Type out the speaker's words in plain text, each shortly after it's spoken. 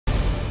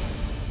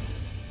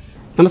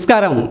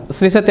నమస్కారం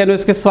శ్రీ సత్య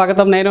న్యూస్కి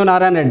స్వాగతం. నేను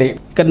నారాయణ రెడ్డి.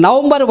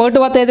 నవంబర్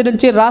 1వ తేదీ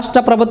నుంచి రాష్ట్ర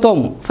ప్రభుత్వం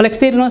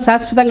ఫ్లెక్సీలను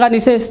శాశ్వతంగా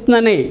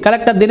నిషేధిస్తుందని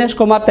కలెక్టర్ దినేష్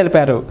కుమార్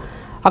తెలిపారు.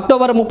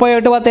 అక్టోబర్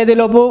 31వ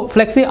తేదీలోపు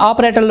ఫ్లెక్సీ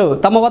ఆపరేటర్లు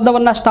తమ వద్ద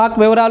ఉన్న స్టాక్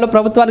వివరాలు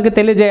ప్రభుత్వానికి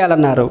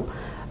తెలియజేయాలన్నారు.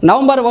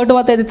 నవంబర్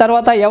 1వ తేదీ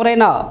తర్వాత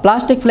ఎవరైనా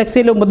ప్లాస్టిక్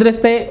ఫ్లెక్సీలు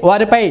ముద్రిస్తే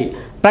వారిపై,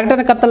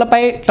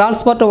 ప్రకటనకర్తలపై,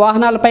 ట్రాన్స్పోర్ట్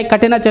వాహనాలపై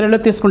కఠిన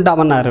చర్యలు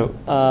తీసుకుంటామన్నారు.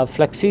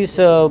 ఫ్లెక్సీస్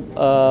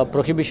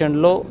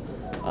ప్రొహిబిషన్లో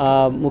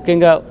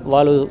ముఖ్యంగా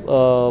వాళ్ళు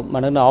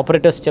మన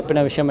ఆపరేటర్స్ చెప్పిన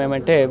విషయం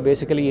ఏమంటే,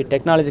 బేసికలీ ఈ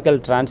టెక్నాలజికల్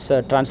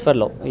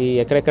ట్రాన్స్ఫర్లో ఈ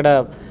ఎక్కడెక్కడ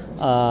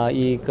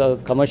ఈ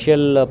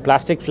కమర్షియల్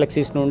ప్లాస్టిక్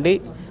ఫ్లెక్సీస్ నుండి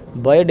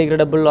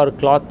biodegradable are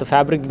cloth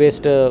fabric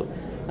based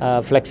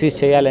flexies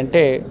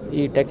చేయాలంటే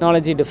ఈ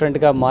టెక్నాలజీ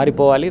డిఫరెంట్గా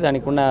మారిపోవాలి.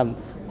 దానికి ఉన్న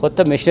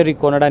కొత్త మెషినరీ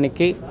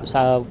కొనడానికి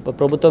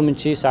ప్రభుత్వం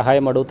నుంచి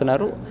సహాయం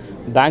అడుగుతున్నారు.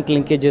 బ్యాంక్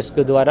లింకేజెస్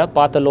ద్వారా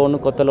పాత లోన్,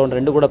 కొత్త లోన్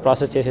రెండు కూడా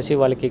ప్రాసెస్ చేసేసి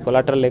వాళ్ళకి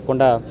కొలాటరల్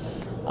లేకుండా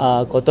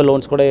కొత్త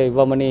లోన్స్ కూడా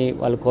ఇవ్వమని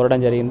వాళ్ళు కోరడం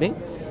జరిగింది.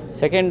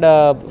 సెకండ్,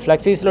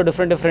 ఫ్లెక్సీస్లో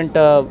డిఫరెంట్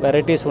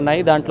వెరైటీస్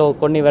ఉన్నాయి. దాంట్లో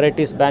కొన్ని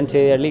వెరైటీస్ బ్యాన్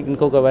చేయాలి,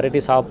 ఇంకొక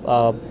వెరైటీస్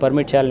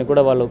పర్మిట్ చేయాలని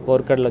కూడా వాళ్ళు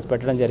కోరికలు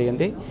పెట్టడం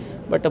జరిగింది.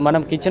 బట్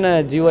మనకి ఇచ్చిన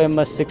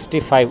GOMS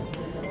 65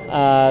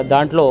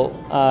 దాంట్లో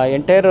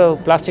ఎంటైర్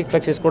ప్లాస్టిక్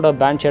ఫ్లెక్సీస్ కూడా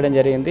బ్యాన్ చేయడం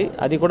జరిగింది.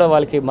 అది కూడా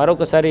వాళ్ళకి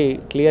మరొకసారి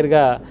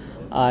క్లియర్గా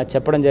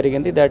చెప్పడం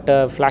జరిగింది దట్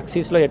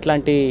ఫ్లాక్సీస్లో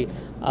ఎట్లాంటి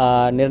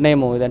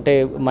నిర్ణయము ఇదంటే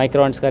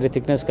మైక్రాన్స్ కానీ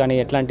థిక్నెస్ కానీ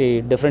ఎట్లాంటి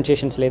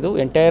డిఫరెన్షియేషన్స్ లేదు.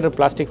 ఎంటైర్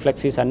ప్లాస్టిక్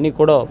ఫ్లెక్సీస్ అన్నీ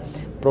కూడా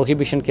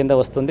ప్రొహిబిషన్ కింద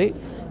వస్తుంది.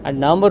 అండ్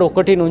నవంబర్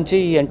 1 నుంచి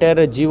ఈ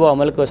ఎంటైర్ జీవో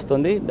అమలుకి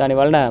వస్తుంది.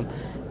 దానివలన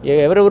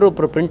ఎవరెవరు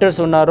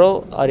ప్రింటర్స్ ఉన్నారో,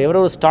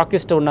 ఎవరెవరు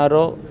స్టాకిస్ట్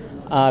ఉన్నారో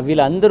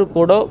వీళ్ళందరూ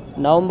కూడా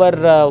నవంబర్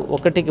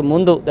 1కి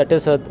ముందు, దట్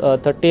ఈస్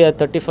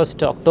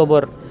 31st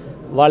అక్టోబర్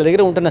వాళ్ళ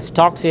దగ్గర ఉంటున్న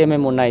స్టాక్స్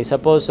ఏమేమి ఉన్నాయి,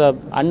 suppose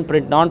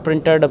non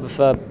printed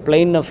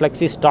plain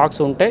flexi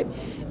stocks ఉంటే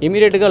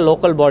ఇమీడియట్గా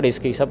లోకల్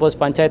బాడీస్కి, సపోజ్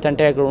పంచాయత్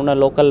అంటే అక్కడ ఉన్న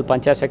లోకల్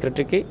పంచాయత్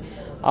సెక్రటరీకి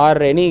ఆర్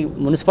ఎనీ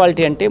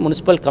మున్సిపాలిటీ అంటే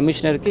మున్సిపల్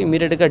కమిషనర్కి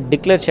ఇమీడియట్గా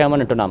డిక్లేర్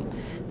చేయమని అంటున్నాం.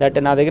 దట్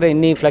నా దగ్గర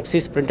ఇన్ని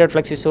ఫ్లెక్సీస్, ప్రింటెడ్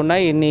ఫ్లెక్సీస్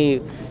ఉన్నాయి, ఇన్ని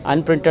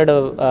అన్ప్రింటెడ్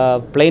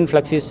ప్లెయిన్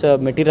ఫ్లెక్సీస్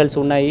మెటీరియల్స్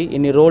ఉన్నాయి,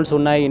 ఇన్ని రోల్స్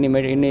ఉన్నాయి,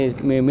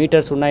 ఇన్ని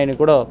మీటర్స్ ఉన్నాయని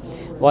కూడా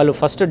వాళ్ళు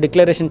ఫస్ట్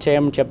డిక్లరేషన్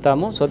చేయమని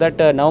చెప్తాము. సో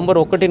దట్ నవంబర్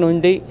 1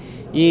 నుండి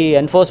ఈ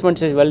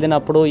ఎన్ఫోర్స్మెంట్స్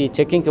వెళ్తున్నప్పుడు, ఈ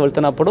చెకింగ్కి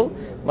వెళ్తున్నప్పుడు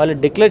వాళ్ళు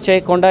డిక్లేర్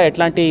చేయకుండా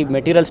ఎట్లాంటి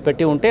మెటీరియల్స్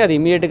పెట్టి ఉంటే అది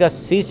ఇమీడియట్గా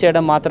సీజ్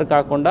చేయడం మాత్రం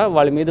కాకుండా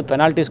వాళ్ళ మీద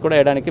పెనాల్టీస్ కూడా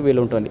వేయడానికి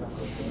వీలుంటుంది.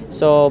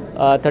 సో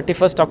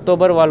 31st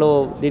అక్టోబర్ వాళ్ళు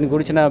దీని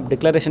గురించిన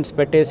డిక్లరేషన్స్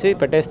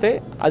పెట్టేస్తే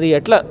అది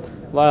ఎట్లా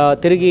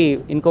తిరిగి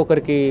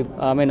ఇంకొకరికి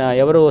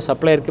ఎవరు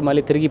సప్లయర్కి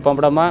మళ్ళీ తిరిగి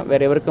పంపడమా,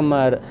 వేరెవరికి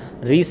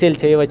రీసేల్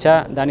చేయవచ్చా,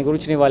 దాని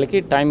గురించి వాళ్ళకి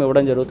టైం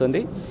ఇవ్వడం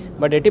జరుగుతుంది.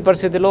 బట్ ఎట్టి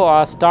పరిస్థితుల్లో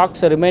ఆ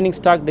stocks, remaining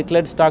stock,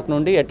 declared stock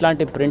నుండి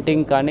ఎట్లాంటి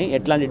ప్రింటింగ్ కానీ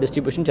ఎట్లాంటి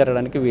డిస్ట్రిబ్యూషన్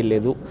జరగడానికి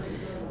వీల్లేదు.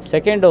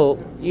 సెకండ్,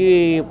 ఈ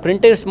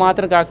ప్రింటర్స్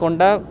మాత్రం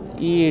కాకుండా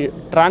ఈ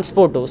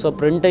ట్రాన్స్పోర్ట్, సో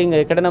ప్రింటింగ్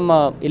ఎక్కడైనా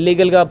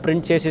ఇల్లీగల్గా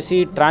ప్రింట్ చేసేసి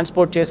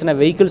ట్రాన్స్పోర్ట్ చేసిన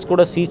వెహికల్స్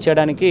కూడా సీజ్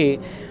చేయడానికి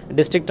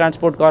డిస్ట్రిక్ట్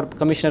ట్రాన్స్పోర్ట్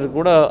కమిషనర్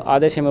కూడా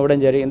ఆదేశం ఇవ్వడం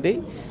జరిగింది.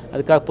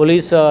 అది కాక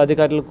పోలీస్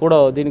అధికారులు కూడా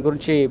దీని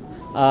గురించి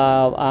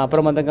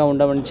అప్రమత్తంగా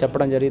ఉండమని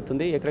చెప్పడం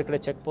జరుగుతుంది. ఎక్కడెక్కడ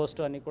చెక్ పోస్ట్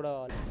అన్ని కూడా.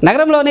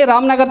 నగరంలోని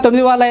రామ్నగర్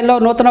 9వ లైన్లో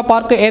నూతన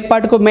పార్కు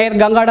ఏర్పాటుకు మేయర్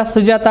గంగాడ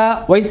సుజాత,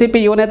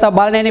 వైసీపీ యువనేత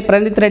బాలినేని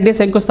ప్రణీత్ రెడ్డి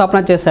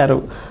శంకుస్థాపన చేశారు.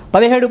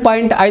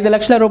 17.5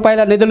 లక్షల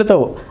రూపాయల నిధులతో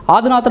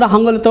ఆధునాతన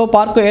హంగులతో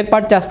పార్కు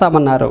ఏర్పాటు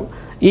చేస్తామన్నారు.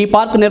 ఈ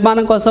పార్కు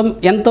నిర్మాణం కోసం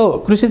ఎంతో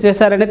కృషి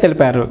చేశారని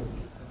తెలిపారు.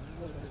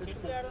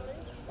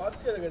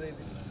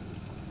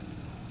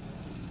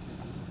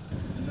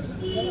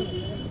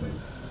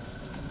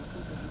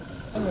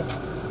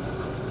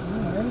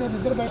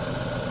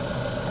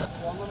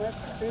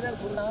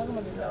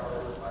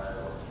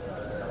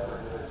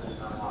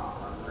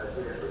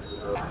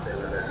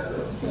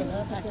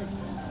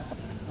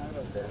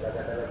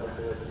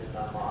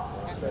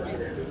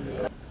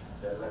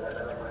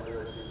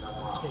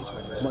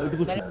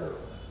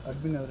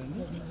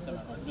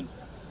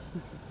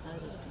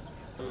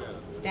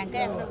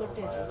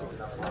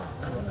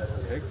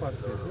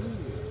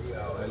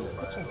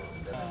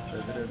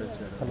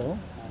 హలో,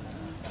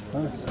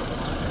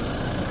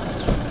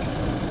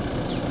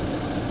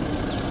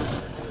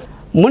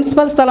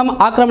 మున్సిపల్ స్థలం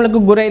ఆక్రమణకు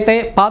గురైతే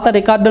పాత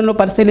రికార్డులను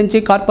పరిశీలించి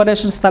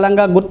కార్పొరేషన్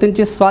స్థలంగా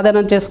గుర్తించి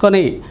స్వాధీనం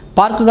చేసుకొని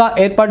పార్కుగా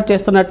ఏర్పాటు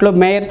చేస్తున్నట్లు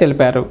మేయర్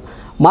తెలిపారు.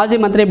 మాజీ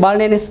మంత్రి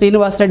బాలినేని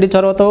శ్రీనివాసరెడ్డి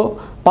చొరవతో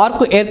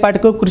పార్కు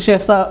ఏర్పాటుకు కృషి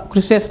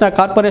చేసిన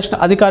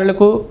కార్పొరేషన్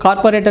అధికారులకు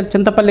కార్పొరేటర్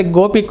చింతపల్లి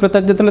గోపి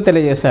కృతజ్ఞతలు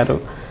తెలియజేశారు.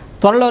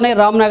 త్వరలోనే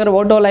రామ్నగర్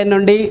 1వ లైన్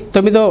నుండి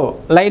 9వ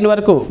లైన్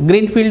వరకు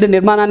గ్రీన్ఫీల్డ్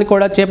నిర్మాణాన్ని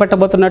కూడా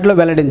చేపట్టబోతున్నట్లు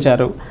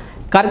వెల్లడించారు.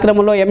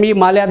 కార్యక్రమంలో ఎంఈ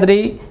మాల్యాద్రి,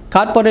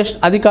 కార్పొరేషన్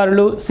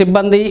అధికారులు,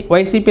 సిబ్బంది,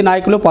 వైసీపీ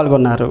నాయకులు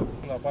పాల్గొన్నారు.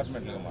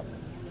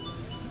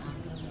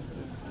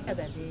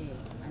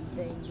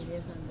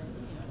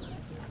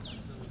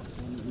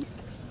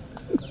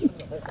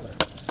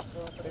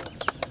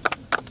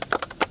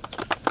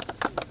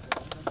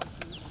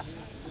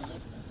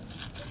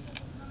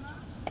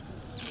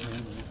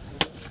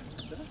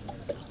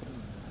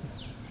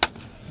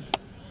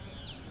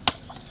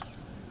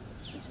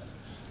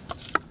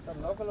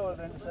 లోకల్ వాళ్ళు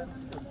రండి సార్.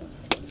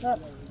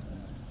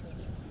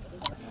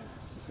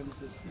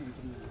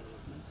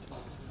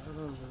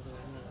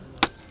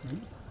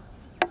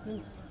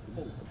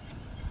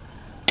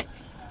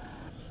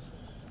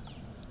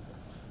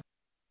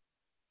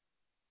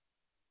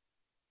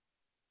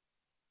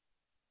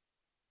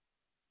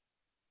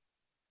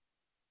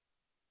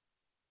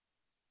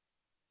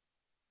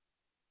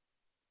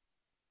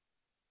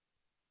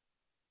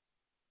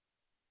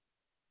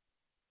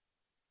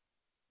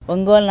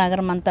 ఒంగోలు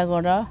నగరం అంతా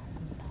కూడా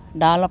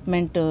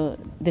డెవలప్మెంట్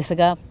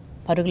దిశగా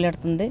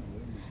పరుగులెడుతుంది.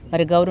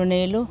 మరి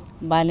గౌరవనీయులు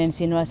బాలినేని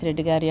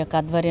శ్రీనివాసరెడ్డి గారి యొక్క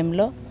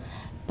ఆధ్వర్యంలో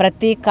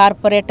ప్రతి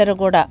కార్పొరేటర్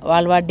కూడా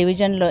వాళ్ళ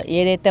డివిజన్లో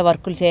ఏదైతే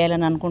వర్కులు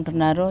చేయాలని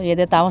అనుకుంటున్నారో,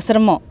 ఏదైతే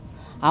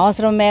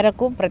అవసరం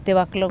మేరకు ప్రతి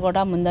ఒక్కరు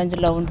కూడా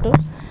ముందంజలో ఉంటూ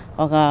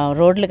ఒక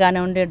రోడ్లు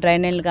కానివ్వండి,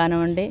 డ్రైనేజీలు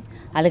కానివ్వండి,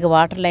 అలాగే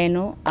వాటర్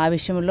లైను, ఆ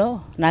విషయంలో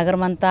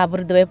నగరం అంతా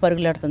అభివృద్ధి వైపు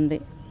పరుగులెడుతుంది.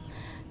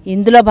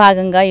 ఇందులో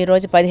భాగంగా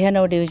ఈరోజు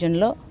 15వ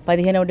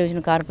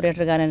డివిజన్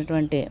కార్పొరేటర్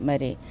గారైనటువంటి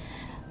మరి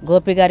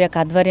గోపి గారి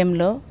యొక్క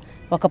ఆధ్వర్యంలో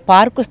ఒక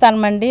పార్కు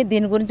స్థలం అండి.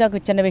 దీని గురించి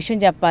ఒక చిన్న విషయం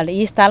చెప్పాలి.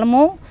 ఈ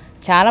స్థలము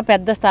చాలా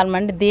పెద్ద స్థలం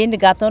అండి. దీన్ని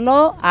గతంలో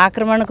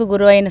ఆక్రమణకు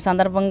గురైన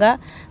సందర్భంగా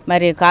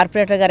మరి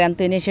కార్పొరేటర్ గారు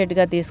ఎంతో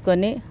ఇనిషియేటివ్గా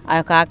తీసుకొని ఆ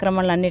యొక్క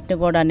ఆక్రమణలన్నింటినీ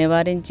కూడా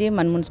నివారించి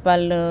మన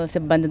మున్సిపల్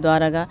సిబ్బంది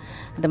ద్వారాగా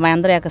మా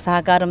అందరి యొక్క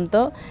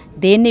సహకారంతో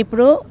దీన్ని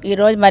ఇప్పుడు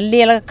ఈరోజు మళ్ళీ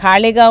ఇలా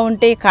ఖాళీగా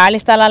ఉంటే ఖాళీ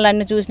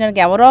స్థలాలన్నీ చూసినాక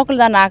ఎవరో ఒకరు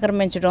దాన్ని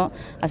ఆక్రమించడం,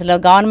 అసలు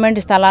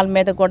గవర్నమెంట్ స్థలాల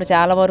మీద కూడా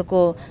చాలా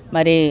వరకు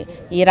మరి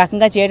ఈ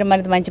రకంగా చేయడం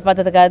అనేది మంచి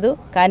పద్ధతి కాదు.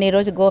 కానీ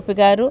ఈరోజు గోపి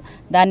గారు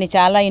దాన్ని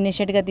చాలా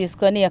ఇనిషియేటివ్గా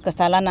తీసుకొని ఈ యొక్క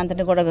స్థలాన్ని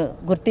అంతటిని కూడా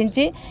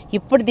గుర్తించి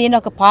ఇప్పుడు దీన్ని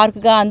ఒక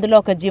పార్కుగా, అందులో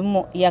ఒక జిమ్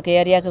ఈ యొక్క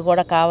ఏరియాకి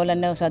కూడా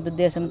కావాలనే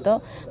సదుద్దేశంతో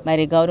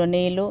మరి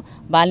గౌరవనీయులు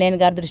బాలినేని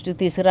గారి దృష్టికి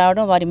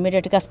తీసుకురావడం, వారు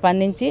ఇమ్మీడియట్గా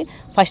స్పందించి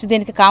ఫస్ట్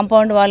దీనికి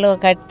కాంపౌండ్ వాళ్ళు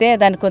కడితే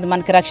దాన్ని కొంచెం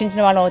మనకి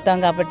రక్షించిన వాళ్ళు అవుతాం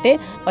కాబట్టి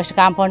ఫస్ట్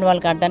కాంపౌండ్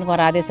వాళ్ళు కట్టడానికి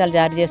వారు ఆదేశాలు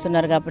జారీ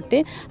చేస్తున్నారు. కాబట్టి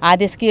ఆ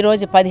దిశకి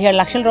ఈరోజు 17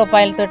 లక్షల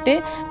రూపాయలతోటి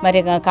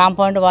మరి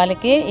కాంపౌండ్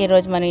వాళ్ళకి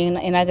ఈరోజు మన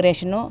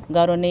ఇనాగ్రేషను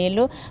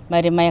గౌరవనీయులు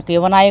మరి మా యొక్క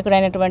యువ నాయకుడు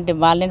అయినటువంటి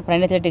బాలినేని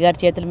ప్రణీత్ రెడ్డి గారి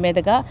చేతుల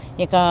మీదుగా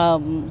ఇక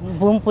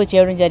భూమి పూజ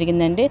చేయడం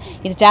జరిగిందండి.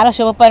 ఇది చాలా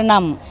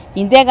శుభపరిణామం.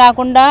 ఇంతే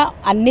కాకుండా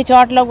అన్ని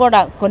చోట్ల కూడా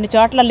కొన్ని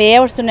చోట్ల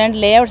లేఅవుట్స్ ఉన్నాయండి.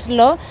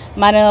 లేఅవుట్స్లో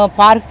మన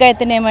పార్క్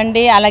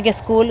అయితేనేమండి, అలాగే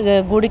స్కూల్,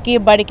 గుడికి,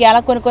 బడికి అలా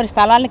కొన్ని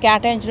స్థలాలను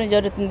కేటాయించడం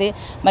జరుగుతుంది.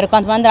 మరి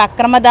కొంతమంది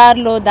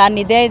అక్రమదారులు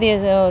దాన్ని ఇదే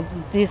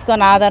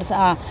తీసుకొని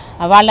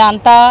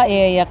వాళ్ళంతా ఈ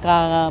యొక్క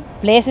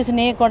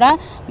ప్లేసెస్ని కూడా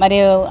మరి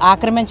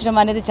ఆక్రమించడం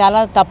అనేది చాలా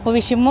తప్పు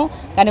విషయము.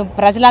 కానీ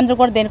ప్రజలందరూ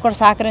కూడా దీన్ని కూడా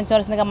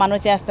సహకరించవలసిందిగా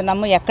మనవి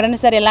చేస్తున్నాము. ఎక్కడైనా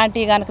సరే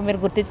ఇలాంటివి కనుక మీరు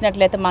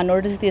గుర్తించినట్లయితే మా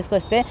నోటీస్కి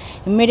తీసుకొస్తే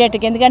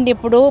ఇమ్మీడియట్గా, ఎందుకంటే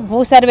ఇప్పుడు భూ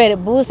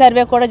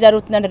సర్వే కూడా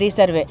జరుగుతుందండి,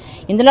 రీసర్వే.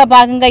 ఇందులో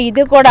భాగంగా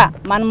ఇది కూడా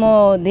మనము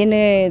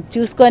దీన్ని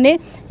చూసుకొని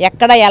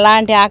ఎక్కడ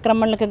ఎలాంటి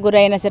ఆక్రమణలకు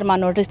గురైనా సరే మా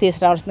నోటీస్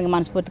తీసుకురావాల్సిందిగా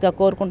మనస్ఫూర్తిగా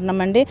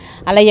కోరుకుంటున్నామండి.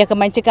 అలాగే ఈ యొక్క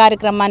మంచి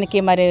కార్యక్రమానికి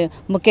మరి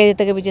ముఖ్య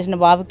అతిథిగా విచ్చేసిన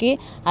బాబుకి,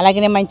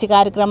 అలాగే మంచి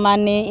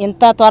కార్యక్రమాన్ని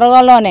ఇంత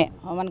త్వరలోనే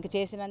మనకి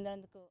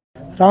చేసినందుకు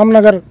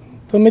రామ్నగర్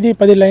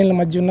 9-10 లైన్ల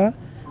మధ్య ఉన్న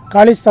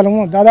ఖాళీ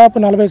స్థలము దాదాపు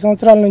 40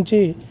 సంవత్సరాల నుంచి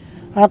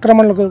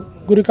ఆక్రమణలకు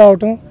గురి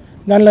కావటం,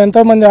 దానిలో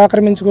ఎంతోమంది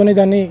ఆక్రమించుకొని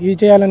దాన్ని ఇది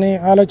చేయాలనే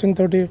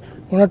ఆలోచనతో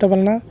ఉండటం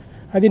వలన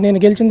అది నేను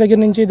గెలిచిన దగ్గర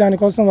నుంచి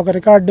దానికోసం ఒక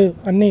రికార్డు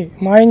అన్నీ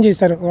మాయం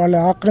చేశారు. వాళ్ళు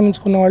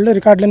ఆక్రమించుకున్న వాళ్ళు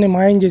రికార్డులన్నీ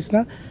మాయం చేసిన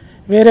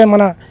వేరే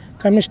మన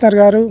కమిషనర్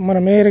గారు, మన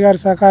మేయర్ గారి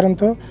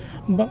సహకారంతో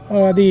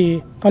అది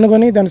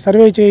కనుగొని దాన్ని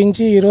సర్వే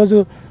చేయించి ఈరోజు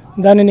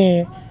దానిని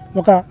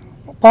ఒక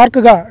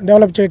పార్క్గా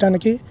డెవలప్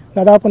చేయడానికి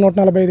దాదాపు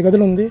 145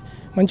 గదులు ఉంది.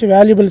 మంచి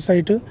వాల్యుబుల్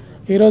సైటు.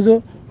 ఈరోజు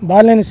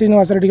బాలినేని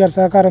శ్రీనివాసరెడ్డి గారి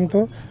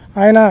సహకారంతో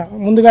ఆయన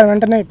ముందుగా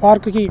వెంటనే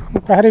పార్కుకి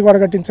ప్రహరీ గోడ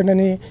కట్టించండి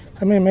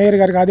అని మేయర్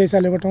గారికి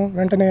ఆదేశాలు ఇవ్వటం,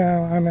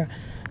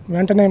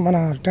 వెంటనే మన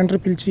టెండర్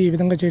పిలిచి ఈ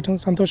విధంగా చేయడం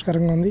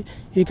సంతోషకరంగా ఉంది.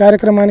 ఈ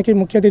కార్యక్రమానికి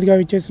ముఖ్య అతిథిగా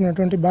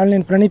ఇచ్చేసినటువంటి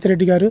బాలినేని ప్రణీత్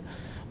రెడ్డి గారు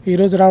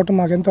ఈరోజు రావటం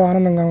మాకు ఎంతో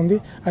ఆనందంగా ఉంది.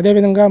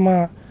 అదేవిధంగా మా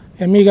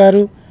ఎంఈ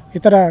గారు,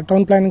 ఇతర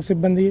టౌన్ ప్లానింగ్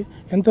సిబ్బంది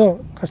ఎంతో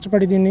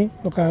కష్టపడి దీన్ని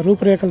ఒక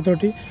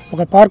రూపురేఖలతోటి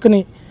ఒక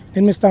పార్కుని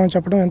నిర్మిస్తామని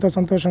చెప్పడం ఎంతో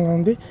సంతోషంగా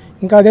ఉంది.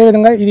 ఇంకా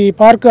అదేవిధంగా ఇది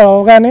పార్క్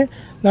అవగానే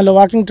దానిలో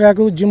వాకింగ్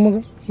ట్రాక్, జిమ్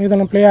మీద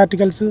ప్లే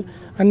ఆర్టికల్స్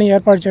అన్నీ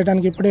ఏర్పాటు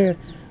చేయడానికి ఇప్పుడే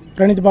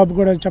ప్రణీత్ బాబు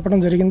కూడా చెప్పడం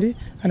జరిగింది.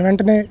 అని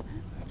వెంటనే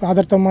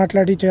ఫాదర్తో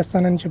మాట్లాడి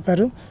చేస్తానని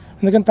చెప్పారు.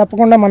 అందుకని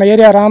తప్పకుండా మన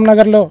ఏరియా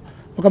రామ్నగర్లో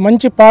ఒక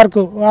మంచి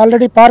పార్కు,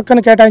 ఆల్రెడీ పార్క్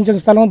అని కేటాయించిన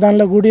స్థలం,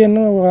 దానిలో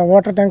గుడియన్ను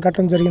వాటర్ ట్యాంక్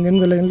కట్టడం జరిగింది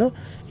 8 లైన్లో.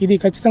 ఇది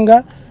ఖచ్చితంగా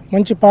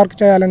మంచి పార్క్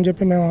చేయాలని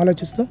చెప్పి మేము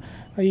ఆలోచిస్తూ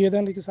ఈ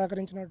విధానికి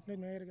సహకరించినటువంటి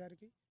మేయర్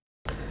గారికి.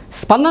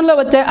 స్పందనలో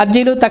వచ్చే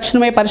అర్జీలు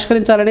తక్షణమే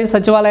పరిష్కరించాలని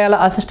సచివాలయాల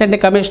అసిస్టెంట్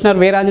కమిషనర్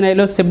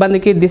వీరాంజనేయులు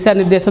సిబ్బందికి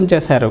దిశానిర్దేశం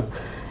చేశారు.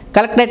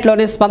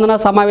 కలెక్టరేట్లోని స్పందన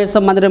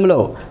సమావేశం మందిరంలో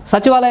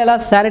సచివాలయాల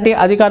శానిటరీ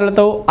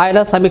అధికారులతో ఆయన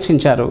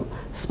సమీక్షించారు.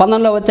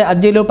 స్పందనలో వచ్చే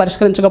అర్జీలు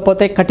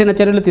పరిష్కరించకపోతే కఠిన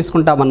చర్యలు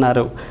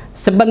తీసుకుంటామన్నారు.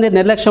 సిబ్బంది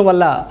నిర్లక్ష్యం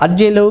వల్ల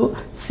అర్జీలు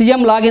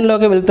సీఎం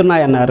లాగిన్లోకి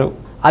వెళ్తున్నాయన్నారు.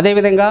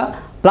 అదేవిధంగా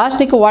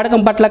ప్లాస్టిక్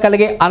వాడకం పట్ల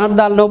కలిగే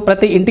అనర్థాలను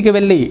ప్రతి ఇంటికి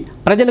వెళ్లి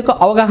ప్రజలకు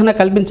అవగాహన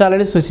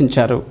కల్పించాలని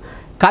సూచించారు.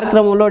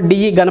 కార్యక్రమంలో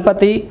DE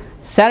Ganapati,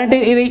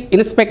 sanitary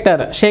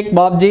inspector Sheikh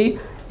Babji,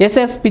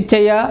 SS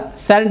Pichaiah,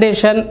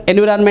 sanitation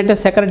environment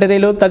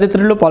సెక్రటరీలు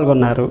తదితరులు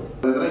పాల్గొన్నారు.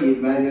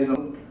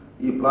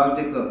 ఈ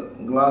ప్లాస్టిక్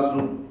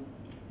గ్లాసులు,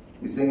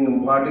 ఈ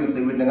బాటిల్స్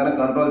వీటిని కనుక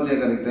కంట్రోల్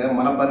చేయగలిగితే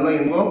మన పనిలో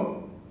ఇంకో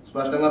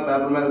స్పష్టంగా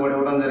పేపర్ మీద కూడా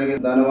ఇవ్వడం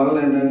జరిగింది. దానివల్ల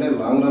ఏంటంటే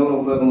లాంగ్ రన్లో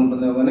ఉపయోగం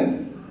ఉంటుందేమో కానీ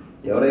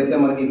ఎవరైతే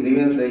మనకి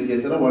గ్రీవెన్స్ రైజ్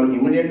చేశారో వాళ్ళకి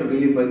ఇమీడియట్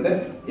రిలీఫ్ అయితే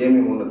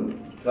ఏమీ ఉండదు.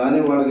 కానీ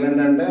వాళ్ళకి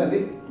ఏంటంటే అది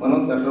మనం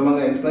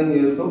సక్రమంగా ఎక్స్ప్లెయిన్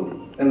చేస్తూ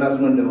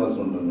ఎండార్స్మెంట్ ఇవ్వాల్సి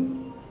ఉంటుంది.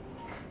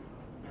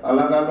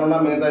 అలా కాకుండా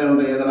మిగతా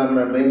ఉంటాయి, ఏదైనా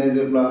అక్కడ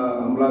డ్రైనేజీ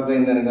బ్లాక్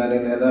అయిందని కానీ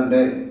లేదంటే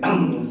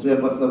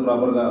స్వీపర్స్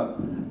ప్రాపర్గా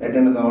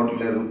అటెండ్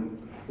కావట్లేదు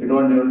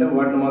ఇటువంటివి ఉంటే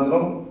వాటిని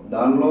మాత్రం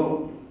దానిలో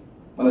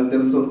మనకు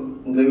తెలుసు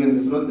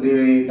గ్రీవెన్సెస్లో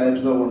 3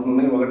 టైప్స్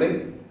ఉంటున్నాయి. ఒకటి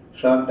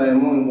షార్ట్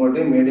టైము,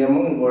 ఇంకోటి మీడియము,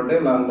 ఇంకోటి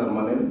లాంగ్ టర్మ్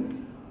అనేది.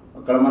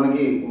 అక్కడ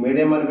మనకి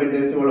మీడియం అని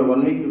పెట్టేసి వాళ్ళు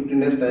 1 వీక్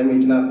 15 డేస్ టైం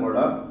ఇచ్చినా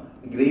కూడా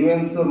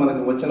గ్రీవెన్స్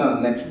మనకి వచ్చిన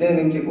నెక్స్ట్ డే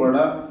నుంచి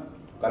కూడా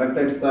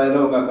కలెక్టరేట్ స్థాయిలో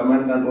ఒక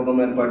కమాండ్ కంట్రోల్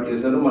రూమ్ ఏర్పాటు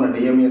చేశారు. మన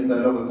డిఎంఏ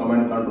స్థాయిలో ఒక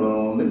కమాండ్ కంట్రోల్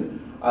రూమ్ ఉంది.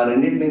 ఆ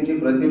రెండింటి నుంచి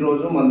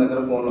ప్రతిరోజు మన దగ్గర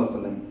ఫోన్లు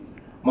వస్తున్నాయి.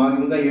 మాకు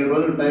ఇంకా 7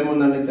 రోజులు టైం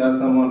ఉందండి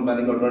చేస్తాము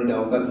అనడానికి అటువంటి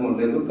అవకాశం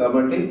లేదు.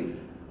 కాబట్టి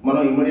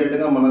మనం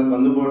ఇమీడియట్గా మనకు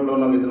అందుబాటులో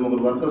ఉన్న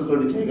 2-3 వర్కర్స్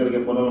తోటి చేయగలిగే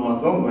పనులు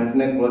మాత్రం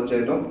వెంటనే క్లోజ్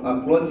చేయడం, ఆ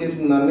క్లోజ్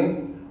చేసిన దాన్ని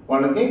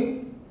వాళ్ళకి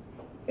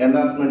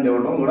ఎండార్స్మెంట్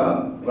ఇవ్వడం కూడా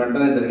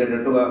వెంటనే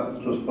జరిగేటట్టుగా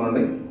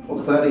చూసుకోండి.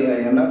 ఒకసారి ఆ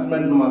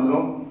ఎండార్స్మెంట్ను మాత్రం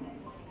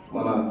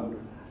మన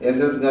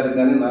ఎస్ఎస్ గారికి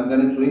కానీ నాకు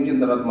కానీ చూపించిన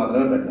తర్వాత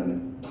మాత్రమే పెట్టండి.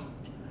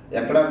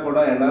 ఎక్కడా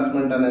కూడా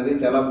ఎండార్స్మెంట్ అనేది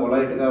చాలా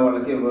పొలైట్గా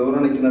వాళ్ళకి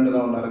వివరణ ఇచ్చినట్టుగా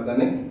ఉండాలి,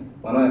 కానీ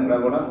మనం ఎక్కడా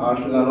కూడా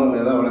హార్ష్గానో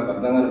లేదా వాళ్ళకి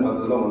అర్థం కాని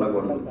పద్ధతిలో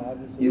ఉండకూడదు.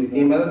 ఈ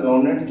స్కీమ్ మీద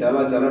గవర్నమెంట్ చాలా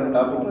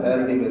టాప్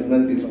ప్రయారిటీ బేస్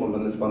మీద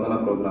తీసుకుంటుంది. స్పందన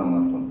ప్రోగ్రామ్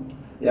మాత్రం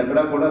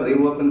ఎక్కడా కూడా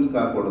రీఓపెన్స్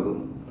కాకూడదు.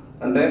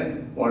 అంటే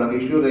వాళ్ళకి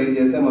ఇష్యూ రైజ్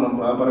చేస్తే మనం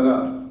ప్రాపర్గా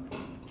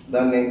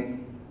దాన్ని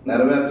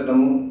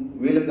నెరవేర్చడము,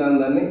 వీలు కాని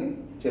దాన్ని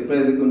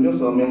చెప్పేది కొంచెం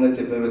సౌమ్యంగా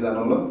చెప్పే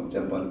విధానంలో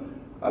చెప్పాలి.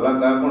 అలా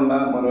కాకుండా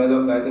మనం ఏదో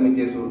కాగితం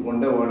ఇచ్చేసి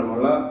ఊరుకుంటే వాళ్ళు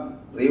మళ్ళీ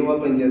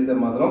రీఓపెన్ చేస్తే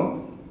మాత్రం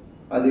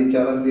అది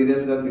చాలా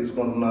సీరియస్గా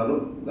తీసుకుంటున్నారు.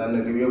 దాన్ని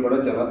రివ్యూ కూడా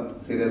చాలా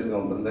సీరియస్గా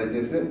ఉంటుంది.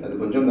 దయచేసి అది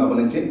కొంచెం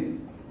గమనించి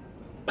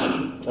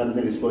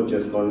దాన్ని డిస్పోజ్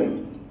చేసుకోండి.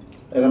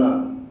 ఏదైనా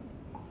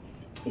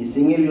ఈ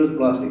సింగిల్ యూజ్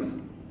ప్లాస్టిక్స్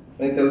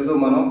మీకు తెలుసు,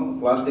 మనం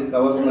ప్లాస్టిక్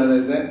కవర్స్ మీద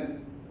అయితే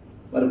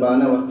మరి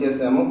బాగానే వర్క్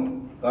చేసాము.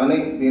 కానీ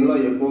దీనిలో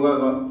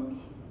ఎక్కువగా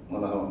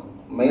మన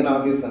మెయిన్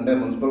ఆఫీస్ అంటే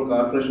మున్సిపల్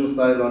కార్పొరేషన్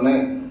స్థాయిలోనే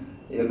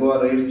ఎక్కువ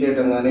రైడ్స్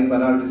చేయడం కానీ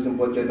పెనాల్టీస్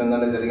ఇంపోజ్ చేయడం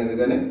కానీ జరిగింది.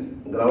 కానీ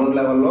గ్రౌండ్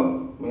లెవెల్లో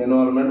మీ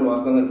ఇన్వాల్వ్మెంట్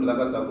వాస్తవంగా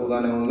ఇప్పటిదాకా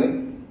తక్కువగానే ఉంది.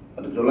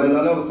 అంటే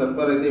జూలైలోనే ఒక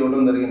సర్కులర్ అయితే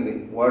ఇవ్వడం జరిగింది,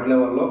 వార్డ్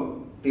లెవెల్లో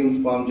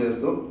టీమ్స్ ఫామ్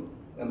చేస్తూ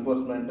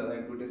ఎన్ఫోర్స్మెంట్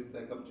యాక్టివిటీస్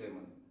టేకప్ చేయమని.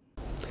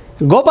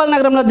 గోపాల్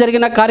నగరంలో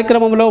జరిగిన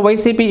కార్యక్రమంలో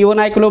వైసీపీ యువ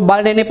నాయకులు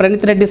బాలినేని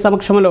ప్రణీత్ రెడ్డి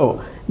సమక్షంలో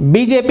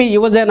బీజేపీ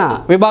యువజన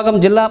విభాగం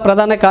జిల్లా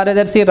ప్రధాన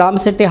కార్యదర్శి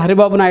రామశెట్టి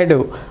హరిబాబు నాయుడు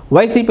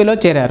వైసీపీలో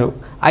చేరారు.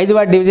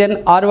 5వ డివిజన్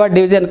 6వ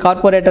డివిజన్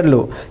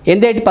కార్పొరేటర్లు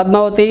ఎందేటి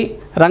పద్మావతి,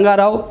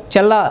 రంగారావు,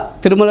 చెల్లా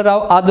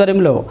తిరుమలరావు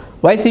ఆధ్వర్యంలో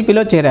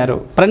వైసీపీలో చేరారు.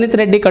 ప్రణీత్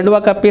రెడ్డి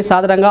కండువా కప్పి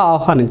సాదరంగా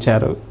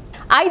ఆహ్వానించారు.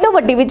 5వ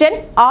డివిజన్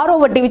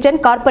 6వ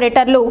డివిజన్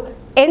కార్పొరేటర్లు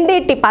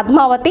ఎందేటి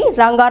పద్మావతి,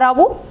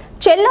 రంగారావు,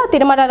 చెల్లా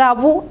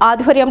తిరుమలరావు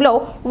ఆధ్వర్యంలో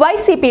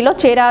వైసీపీలో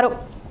చేరారు.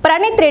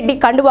 ప్రణీత్ రెడ్డి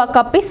కండువా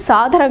కప్పి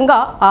సాదరంగా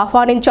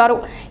ఆహ్వానించారు.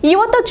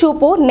 యువత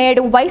చూపు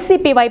నేడు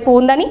వైసీపీ వైపు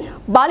ఉందని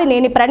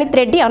బాలినేని ప్రణీత్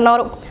రెడ్డి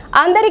అన్నారు.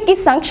 అందరికీ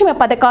సంక్షేమ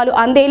పథకాలు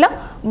అందేలా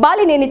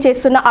బాలినేని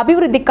చేస్తున్న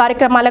అభివృద్ధి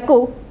కార్యక్రమాలకు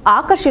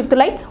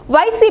ఆకర్షితులై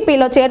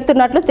వైసీపీలో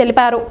చేరుతున్నట్లు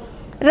తెలిపారు.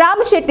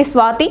 రామశెట్టి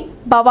స్వాతి,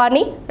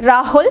 భవానీ,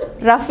 రాహుల్,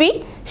 రఫీ,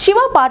 శివ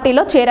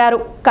పార్టీలో చేరారు.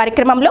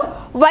 కార్యక్రమంలో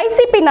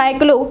వైసీపీ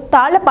నాయకులు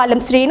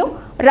తాళ్లపాలెం శ్రీను,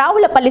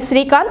 రావులపల్లి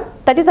శ్రీకాంత్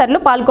తదితరులు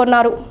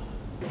పాల్గొన్నారు.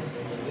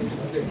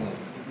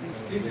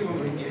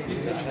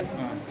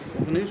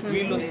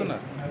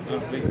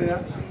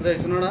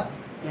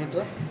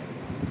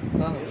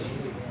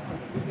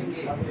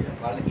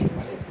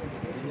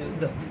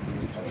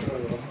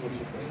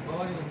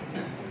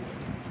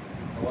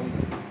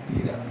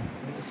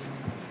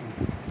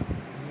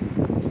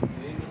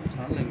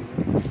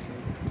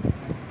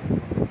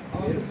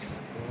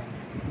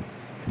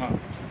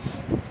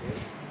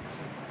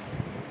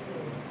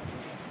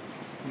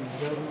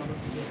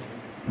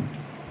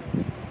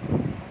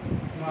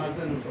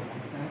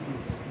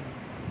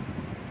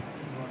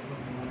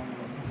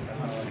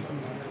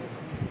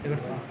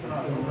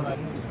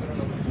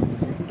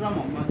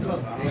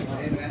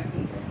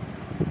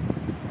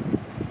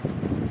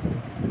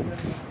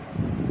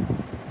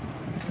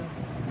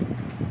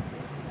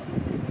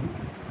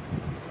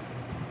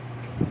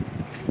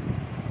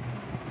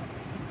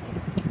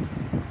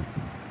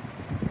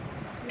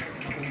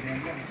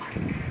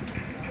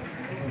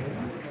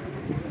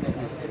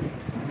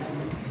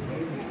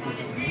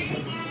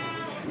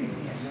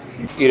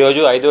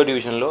 ఈరోజు 5వ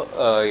డివిజన్లో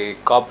ఈ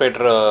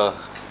కార్పొరేటర్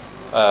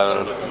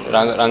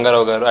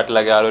రంగారావు గారు,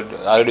 అట్లాగే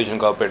 6వ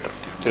డివిజన్ కార్పొరేటర్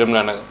తిరుమల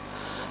గారు,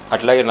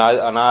 అట్లాగే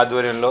నా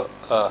ఆధ్వర్యంలో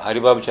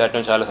హరిబాబు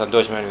చేరడం చాలా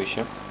సంతోషమైన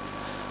విషయం.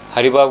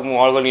 హరిబాబు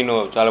మామూలుగా నేను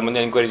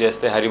చాలామంది ఎంక్వైరీ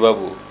చేస్తే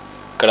హరిబాబు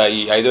ఇక్కడ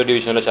ఈ 5వ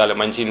డివిజన్లో చాలా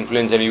మంచి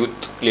ఇన్ఫ్లుయెన్స్ అయిన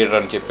యూత్ లీడర్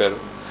అని చెప్పారు.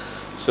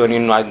 సో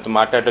నేను ఆయనతో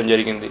మాట్లాడటం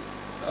జరిగింది.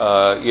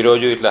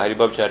 ఈరోజు ఇట్లా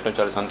హరిబాబు చేరడం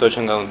చాలా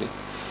సంతోషంగా ఉంది.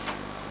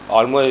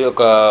 ఆల్మోస్ట్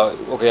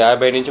ఒక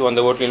 50 నుంచి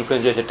 100 ఓట్లు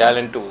ఇన్ఫ్లుయెన్స్ చేసే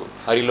టాలెంట్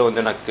హరిలో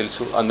ఉందని నాకు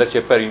తెలుసు. అందరు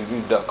చెప్పారు,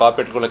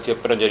 కార్పొరేటర్ కూడా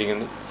చెప్పడం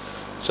జరిగింది.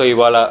 సో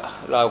ఇవాళ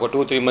ఒక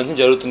 2-3 మంత్స్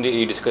జరుగుతుంది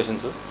ఈ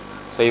డిస్కషన్స్.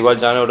 సో ఇవాళ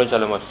జాయిన్ అవ్వడం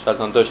చాలా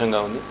సంతోషంగా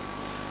ఉంది.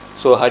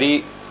 సో హరి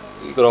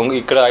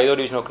ఇక్కడ 5వ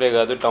డివిజన్ ఒకటే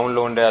కాదు,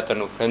 టౌన్లో ఉండే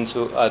అతను ఫ్రెండ్స్,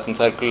 అతని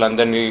సర్కిల్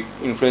అందరినీ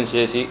ఇన్ఫ్లుయెన్స్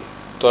చేసి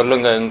త్వరలో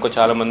ఇంకో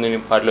చాలామందిని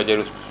పార్టీలో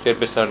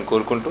చేర్పిస్తారని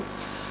కోరుకుంటూ,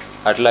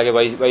 అట్లాగే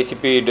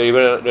వైసీపీ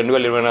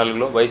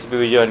 2024లో వైసీపీ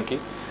విజయానికి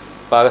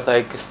బాగా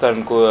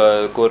సహకరిస్తారని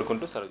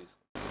కోరుకుంటూ సెలవు.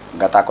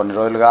 గత కొన్ని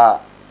రోజులుగా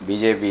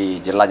బీజేపీ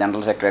జిల్లా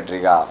జనరల్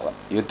సెక్రటరీగా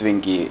యూత్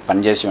వింగ్కి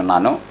పనిచేసి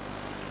ఉన్నాను.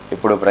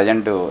 ఇప్పుడు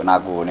ప్రజెంటు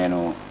నేను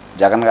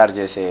జగన్ గారు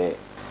చేసే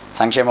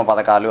సంక్షేమ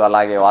పథకాలు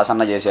అలాగే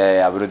వాసన్న చేసే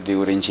అభివృద్ధి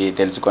గురించి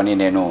తెలుసుకొని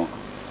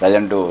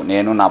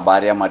నేను నా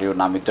భార్య మరియు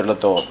నా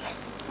మిత్రులతో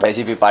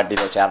వైసీపీ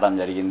పార్టీలో చేరడం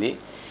జరిగింది.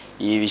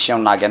 ఈ విషయం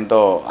నాకెంతో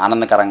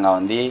ఆనందకరంగా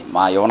ఉంది.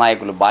 మా యువ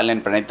నాయకులు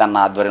బాలినేని ప్రణీత్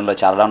అన్న ఆధ్వర్యంలో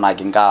చేరడం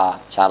నాకు ఇంకా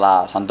చాలా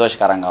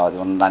సంతోషకరంగా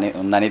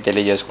ఉందని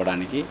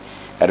తెలియజేసుకోవడానికి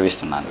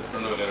గర్విస్తున్నాను.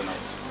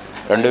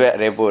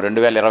 రేపు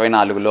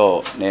 2024లో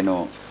నేను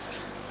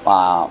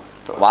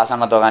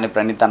వాసన్నతో కానీ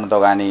ప్రణీత్ అన్నతో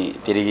కానీ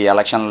తిరిగి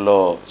ఎలక్షన్లో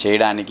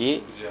చేయడానికి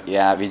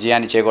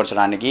విజయాన్ని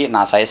చేకూర్చడానికి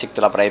నా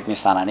శాయశక్తులా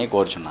ప్రయత్నిస్తానని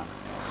కోరుచున్నాను.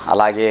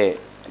 అలాగే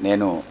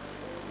నేను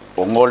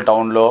ఒంగోలు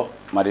టౌన్లో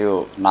మరియు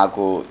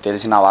నాకు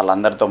తెలిసిన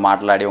వాళ్ళందరితో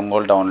మాట్లాడి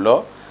ఒంగోలు టౌన్లో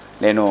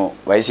నేను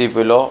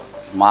వైసీపీలో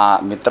మా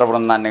మిత్ర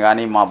బృందాన్ని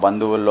కానీ మా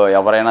బంధువుల్లో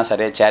ఎవరైనా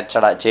సరే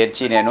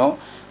చేర్చి నేను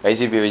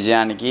వైసీపీ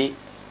విజయానికి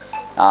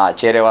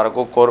చేరే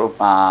వరకు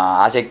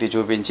ఆసక్తి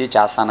చూపించి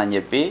చేస్తానని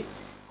చెప్పి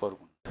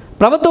కోరుకుంటున్నాను.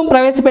 ప్రభుత్వం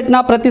ప్రవేశపెట్టిన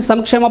ప్రతి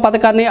సంక్షేమ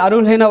పథకాన్ని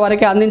అర్హులైన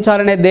వారికి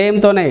అందించాలనే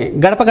ధ్యేయంతోనే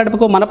గడప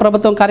గడపకు మన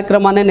ప్రభుత్వం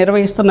కార్యక్రమాన్ని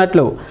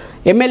నిర్వహిస్తున్నట్లు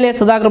ఎమ్మెల్యే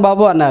సుధాకర్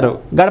బాబు అన్నారు.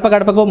 గడప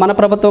గడపకు మన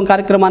ప్రభుత్వం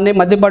కార్యక్రమాన్ని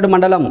మద్దిపాడు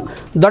మండలం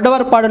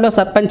దొడ్డవరపాడులో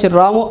సర్పంచ్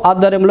రాము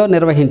ఆధ్వర్యంలో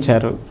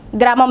నిర్వహించారు.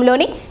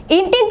 గ్రామంలోని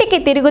ఇంటింటికి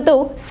తిరుగుతూ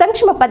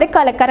సంక్షేమ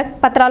పథకాల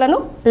కరపత్రాలను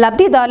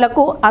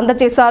లబ్ధిదారులకు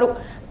అందజేశారు.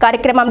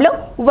 కార్యక్రమంలో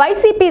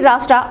వైసీపీ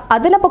రాష్ట్ర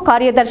అదనపు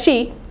కార్యదర్శి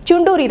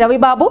చుండూరి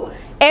రవిబాబు,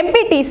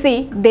 ఎంపీటీసీ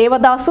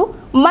దేవదాసు,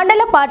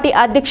 మండల పార్టీ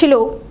అధ్యక్షులు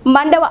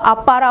మండవ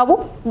అప్పారావు,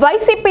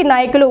 వైసీపీ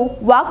నాయకులు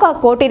వాకా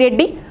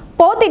కోటిరెడ్డి,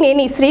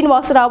 పోతినేని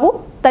శ్రీనివాసరావు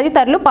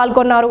తదితరులు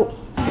పాల్గొన్నారు.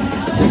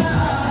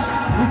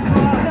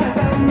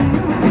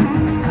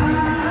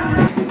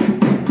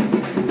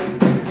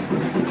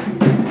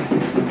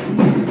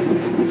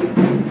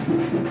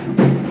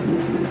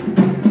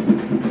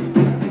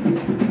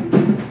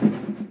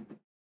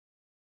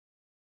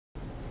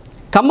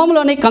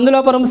 ఖమ్మంలోని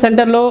కందులాపురం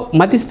సెంటర్లో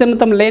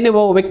మతిస్థిమితం లేని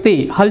ఓ వ్యక్తి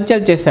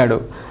హల్చల్ చేశాడు.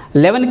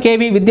 11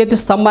 kV విద్యుత్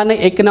స్తంభాన్ని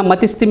ఎక్కిన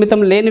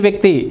మతిస్థిమితం లేని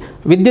వ్యక్తి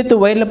విద్యుత్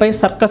వైర్లపై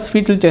సర్కస్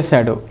ఫీట్లు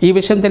చేశాడు. ఈ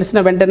విషయం తెలిసిన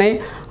వెంటనే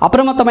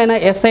అప్రమత్తమైన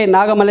ఎస్ఐ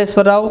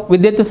నాగమల్లేశ్వరరావు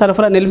విద్యుత్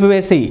సరఫరా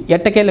నిలిపివేసి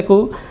ఎట్టకేలకు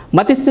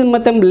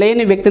మతిస్థిమితం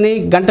లేని వ్యక్తిని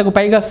గంటకు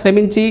పైగా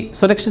శ్రమించి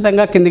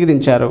సురక్షితంగా కిందికి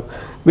దించారు.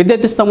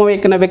 విద్యుత్ స్తంభం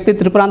ఎక్కిన వ్యక్తి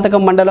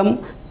త్రిపురాంతకం మండలం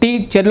టీ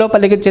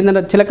చెర్లోపల్లికి చెందిన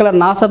చిలకల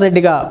నాసర్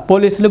రెడ్డిగా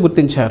పోలీసులు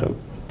గుర్తించారు.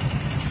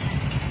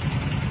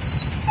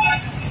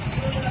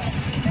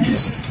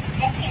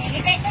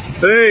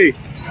 Hey!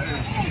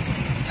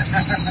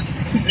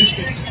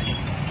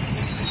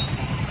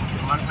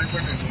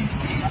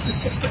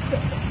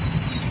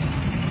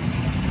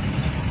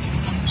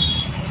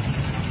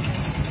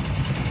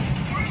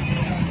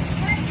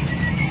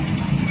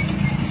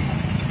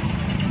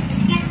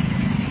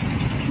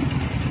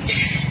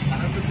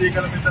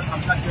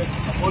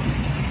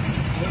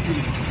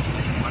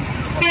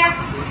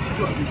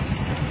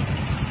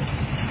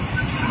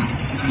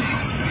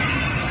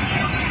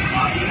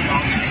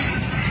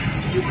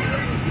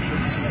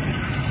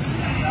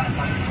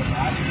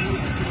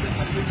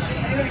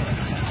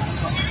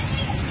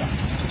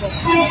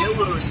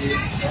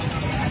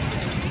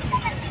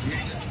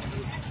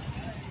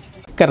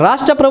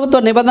 రాష్ట్ర ప్రభుత్వ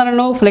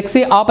నిబంధనలను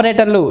ఫ్లెక్సీ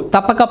ఆపరేటర్లు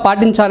తప్పక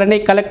పాటించాలని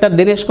కలెక్టర్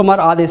దినేష్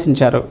కుమార్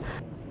ఆదేశించారు.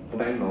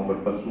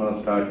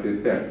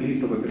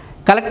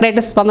 కలెక్టరేట్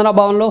స్పందన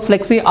భవన్లో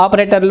ఫ్లెక్సీ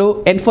ఆపరేటర్లు,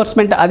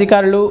 ఎన్ఫోర్స్మెంట్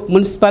అధికారులు,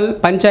 మున్సిపల్,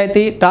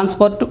 పంచాయతీ,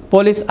 ట్రాన్స్పోర్ట్,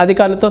 పోలీస్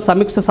అధికారులతో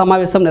సమీక్ష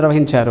సమావేశం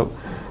నిర్వహించారు.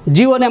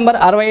 జీవో నెంబర్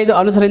 65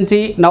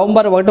 అనుసరించి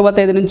నవంబర్ 1వ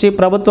తేదీ నుంచి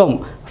ప్రభుత్వం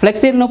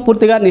ఫ్లెక్సీలను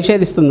పూర్తిగా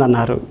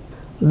నిషేధిస్తుందన్నారు.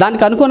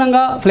 దానికి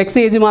అనుగుణంగా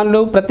ఫ్లెక్సీ యజమానులు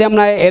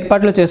ప్రత్యామ్నాయ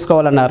ఏర్పాట్లు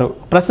చేసుకోవాలన్నారు.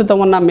 ప్రస్తుతం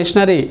ఉన్న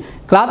మిషనరీ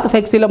క్లాత్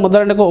ఫ్లెక్సీల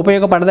ముద్రణకు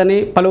ఉపయోగపడదని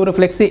పలువురు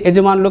ఫ్లెక్సీ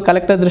యజమానులు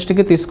కలెక్టర్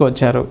దృష్టికి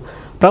తీసుకువచ్చారు.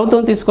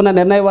 ప్రభుత్వం తీసుకున్న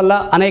నిర్ణయం వల్ల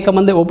అనేక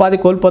మంది ఉపాధి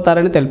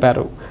కోల్పోతారని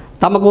తెలిపారు.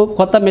 తమకు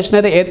కొత్త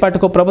మిషనరీ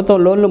ఏర్పాటుకు ప్రభుత్వం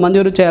లోన్లు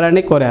మంజూరు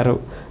చేయాలని కోరారు.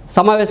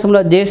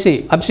 సమావేశంలో జేసీ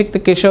అభిషిక్త్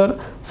కిషోర్,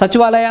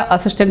 సచివాలయ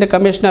assistant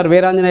commissioner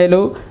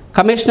Veeranjaneyulu,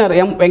 commissioner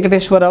M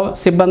Venkateswararao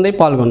సిబ్బంది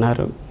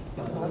పాల్గొన్నారు.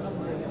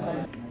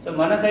 సో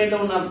మన సైడ్లో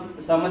ఉన్న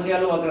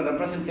సమస్యలు అక్కడ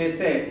రిప్రజెంట్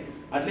చేస్తే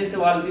అట్లీస్ట్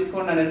వాళ్ళు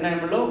తీసుకున్న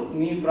నిర్ణయంలో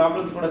మీ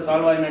ప్రాబ్లమ్స్ కూడా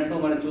సాల్వ్ అయినట్టు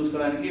మనం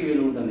చూసుకోవడానికి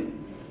వీలు ఉంటుంది.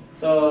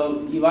 సో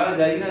ఇవాళ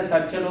జరిగిన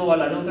చర్చలు,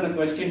 వాళ్ళు అడుగుతున్న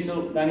క్వశ్చన్స్,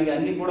 దానికి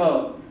అన్నీ కూడా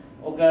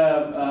ఒక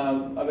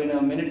అవి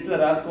మినిట్స్లో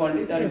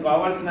రాసుకోండి. దానికి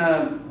కావాల్సిన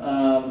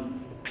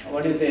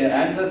వాట్ యు సే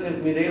ఆన్సర్స్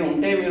మీ దగ్గర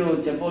ఉంటే మీరు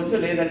చెప్పవచ్చు.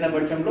 లేదన్న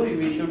పక్షంలో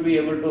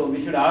we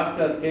should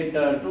ask state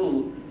to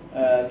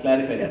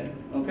clarify that.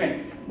 Okay,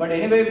 but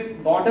anyway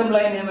bottom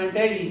line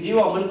ఏమంటే ఈ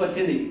జీవో అమలుకి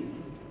వచ్చింది.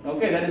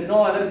 Okay, there is no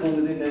other,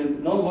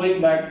 no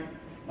going back.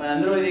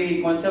 మనందరూ ఇది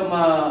కొంచెం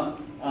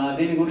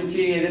దీని గురించి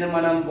ఏదైనా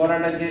మనం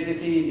పోరాటం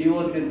చేసేసి ఈ జీవో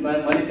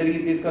మళ్ళీ తిరిగి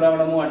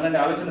తీసుకురావడము అట్లాంటి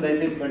ఆలోచన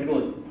దయచేసి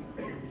పెట్టుకోవద్దు.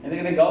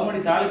 ఎందుకంటే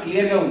గవర్నమెంట్ చాలా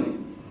క్లియర్గా ఉంది,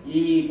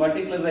 ఈ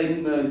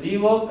పర్టికులర్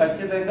జీవో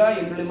ఖచ్చితంగా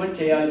ఇంప్లిమెంట్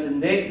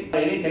చేయాల్సిందే.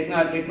 ఎనీ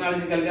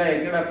టెక్నాలజికల్గా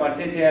ఎక్కడ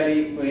పర్చేజ్ చేయాలి,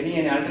 ఎనీ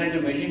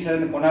ఆల్టర్నేటివ్ మెషిన్స్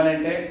ఏదైనా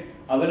కొనాలంటే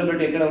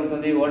అవైలబిలిటీ ఎక్కడ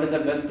ఉంటుంది, what is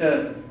the best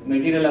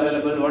material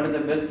available, what is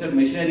the best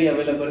machinery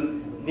available,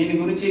 దీని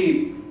గురించి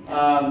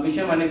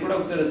విషయం అన్ని కూడా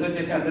ఒకసారి రిసర్చ్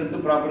చేసి అందరికీ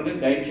ప్రాపర్గా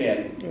గైడ్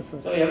చేయాలి.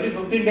 సో ఎవ్రీ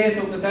 15 days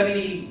ఒకసారి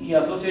ఈ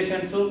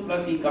అసోసియేషన్స్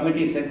ప్లస్ ఈ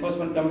కమిటీస్,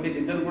 ఎన్ఫోర్స్మెంట్ కమిటీస్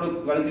ఇద్దరు కూడా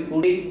కలిసి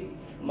కూడి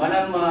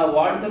మనం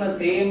వాడుతున్న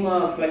సేమ్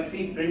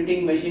ఫ్లెక్సీ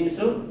ప్రింటింగ్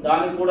మెషిన్స్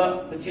దానికి కూడా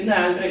చిన్న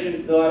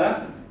ఆల్టరేషన్స్ ద్వారా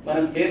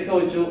మనం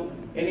చేసుకోవచ్చు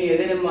అని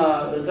ఏదైనా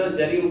రీసెర్చ్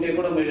జరిగి ఉంటే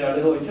కూడా మీరు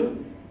అడగవచ్చు.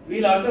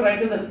 We'll also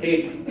right to the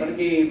state,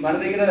 మనకి మన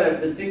దగ్గర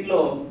డిస్ట్రిక్ట్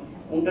లో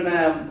ఉంటున్న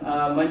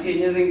మంచి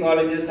ఇంజనీరింగ్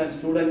కాలేజెస్ అండ్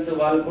స్టూడెంట్స్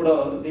వాళ్ళు కూడా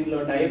దీంట్లో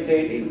టైప్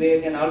చేయండి. They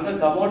can also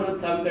come out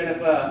with some kind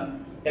of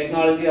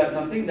technology or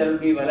something that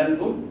will be well and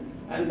good.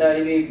 And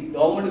ఇది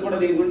గవర్నమెంట్ కూడా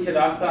దీని గురించి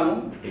రాస్తాము.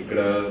 ఇక్కడ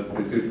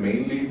this is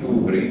mainly to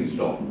brain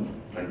Storm,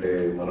 అంటే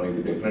మనం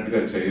ఇది డెఫినెట్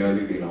గా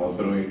చేయాలి, దీని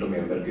అవసరం ఏంటో మీ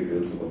అందరికీ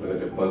తెలుసు, కొత్తగా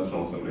చెప్పాల్సిన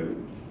అవసరం లేదు.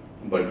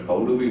 But how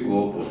do we go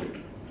about it?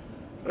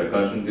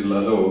 ప్రకాశం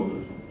జిల్లాలో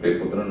రేపు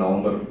పొద్దున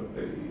నవంబర్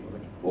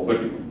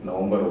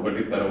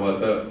 1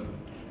 తర్వాత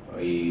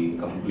ఈ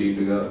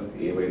కంప్లీట్గా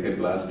ఏవైతే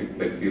ప్లాస్టిక్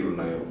ఫ్లెక్సీలు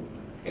ఉన్నాయో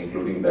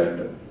ఇంక్లూడింగ్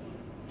దాట్,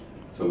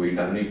 సో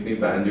వీటన్నిటిని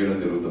బ్యాన్ చేయడం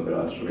జరుగుతుంది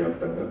రాష్ట్ర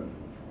వ్యాప్తంగా.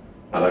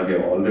 అలాగే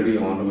ఆల్రెడీ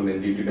ఆనరబుల్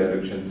ఎన్జిటి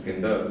డైరెక్షన్స్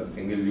కింద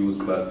సింగిల్ యూజ్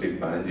ప్లాస్టిక్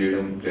బ్యాన్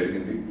చేయడం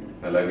జరిగింది.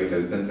 అలాగే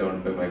లెస్ దెన్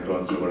 75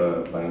 microns కూడా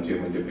బ్యాన్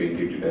చేయమని చెప్పి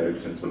ఎన్జిటి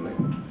డైరెక్షన్స్ ఉన్నాయి.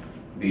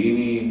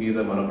 దీని మీద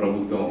మన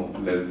ప్రభుత్వం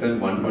లెస్ దెన్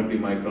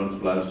 120 microns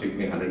ప్లాస్టిక్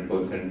ని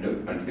 100%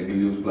 అండ్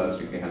సింగిల్ యూజ్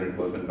ప్లాస్టిక్ ని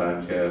 100%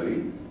 బ్యాన్ చేయాలి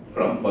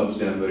ఫ్రమ్ 1st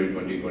January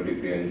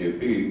 2023 అని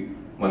చెప్పి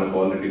మనకు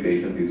ఆల్రెడీ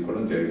డెసిషన్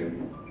తీసుకోవడం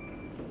జరిగింది.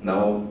 నా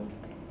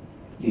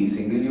ఈ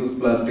సింగిల్ యూజ్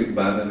ప్లాస్టిక్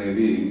బ్యాన్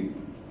అనేది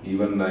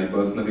even I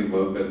personally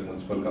work as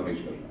municipal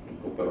commissioner,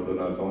 ఒక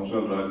 2.5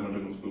 సంవత్సరాలు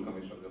రాజమండ్రి మున్సిపల్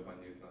కమిషనర్ గా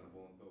పనిచేసిన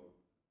అనుభవంతో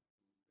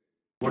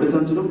పొడి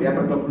సంచులు,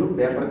 పేపర్ కప్పులు,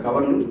 పేపర్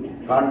కవర్లు,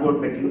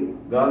 కార్డ్బోర్డ్ పెట్టెలు,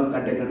 గాజు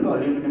కంటైనర్లు,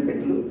 అల్యూమినియం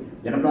పెట్టెలు,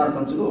 జనపనార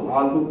సంచులు,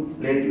 ఆకు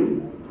ప్లేట్లు,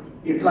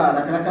 ఇట్లా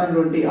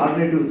రకరకాలటువంటి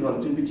ఆల్టర్నేటివ్స్ వాళ్ళు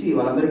చూపించి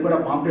వాళ్ళందరికీ కూడా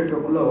పాంప్లెట్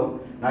రూపంలో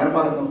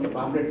నగరపాలక సంస్థ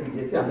పాంప్లెట్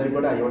చేసి అందరికీ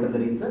కూడా ఇవ్వడం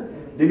జరిగింది సార్.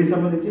 దీనికి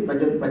సంబంధించి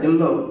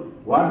ప్రజల్లో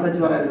వార్డు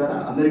సచివాలయాల ద్వారా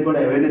అందరికీ కూడా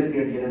అవేర్నెస్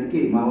క్రియేట్ చేయడానికి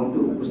మా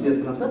వంతు కృషి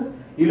చేస్తున్నాం సార్.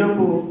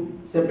 ఈలోపు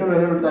సెప్టెంబర్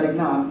 22వ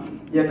తారీఖున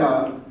ఈ యొక్క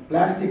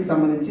ప్లాస్టిక్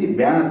సంబంధించి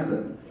బ్యానర్స్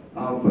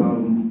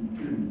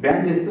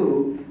బ్యాన్ చేస్తూ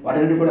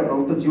వాటిని కూడా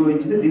ప్రభుత్వం జీవో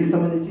ఇచ్చింది. దీనికి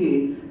సంబంధించి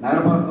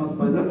నగరపాలక సంస్థ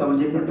పరిధిలో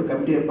తమరు చెప్పినట్టు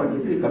కమిటీ ఏర్పాటు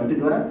చేసి కమిటీ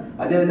ద్వారా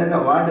అదేవిధంగా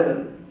వార్డు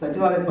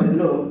సచివాలయ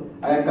పరిధిలో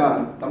ఆ యొక్క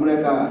తమ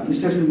యొక్క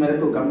ఇన్స్ట్రక్షన్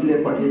మేరకు కమిటీలు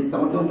ఏర్పాటు చేసి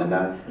సమర్థవంతంగా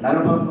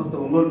నగరపాలక సంస్థ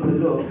ఒంగోలు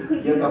పరిధిలో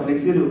ఈ యొక్క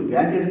ఫ్లెక్సీలు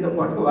బ్యాన్ చేయడంతో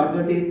పాటు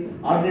వారితోటి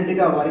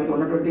ఆల్టర్నేటివ్గా వారికి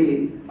ఉన్నటువంటి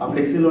ఆ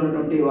ఫ్లెక్సీలో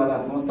ఉన్నటువంటి వాళ్ళ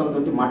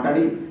సంస్థలతో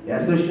మాట్లాడి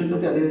అసోసియేషన్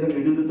తోటి అదేవిధంగా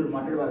ఇండివిజువల్తో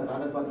మాట్లాడి వారి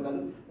సాధక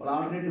పథకాలు వాళ్ళ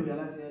ఆల్టర్నేటివ్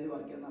ఎలా చేయాలి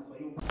వారికి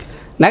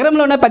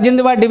నగరంలోని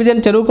 18వ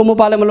డివిజన్ చెరువు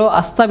కొమ్ముపాలెంలో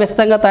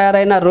అస్తవ్యస్తంగా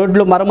తయారైన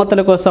రోడ్లు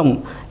మరమ్మతుల కోసం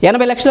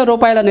 80 లక్షల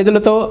రూపాయల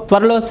నిధులతో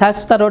త్వరలో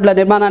శాశ్వత రోడ్ల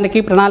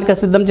నిర్మాణానికి ప్రణాళిక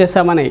సిద్ధం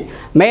చేశామని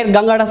మేయర్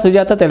గంగాడ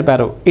సుజాత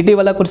తెలిపారు.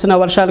 ఇటీవల కురిసిన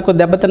వర్షాలకు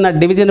దెబ్బతిన్న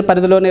డివిజన్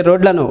పరిధిలోని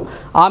రోడ్లను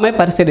ఆమె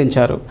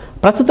పరిశీలించారు.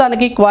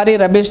 ప్రస్తుతానికి క్వారీ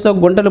రబీష్తో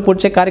గుంటలు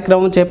పూడ్చే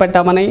కార్యక్రమం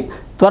చేపట్టామని,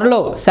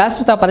 త్వరలో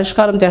శాశ్వత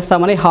పరిష్కారం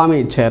చేస్తామని హామీ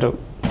ఇచ్చారు.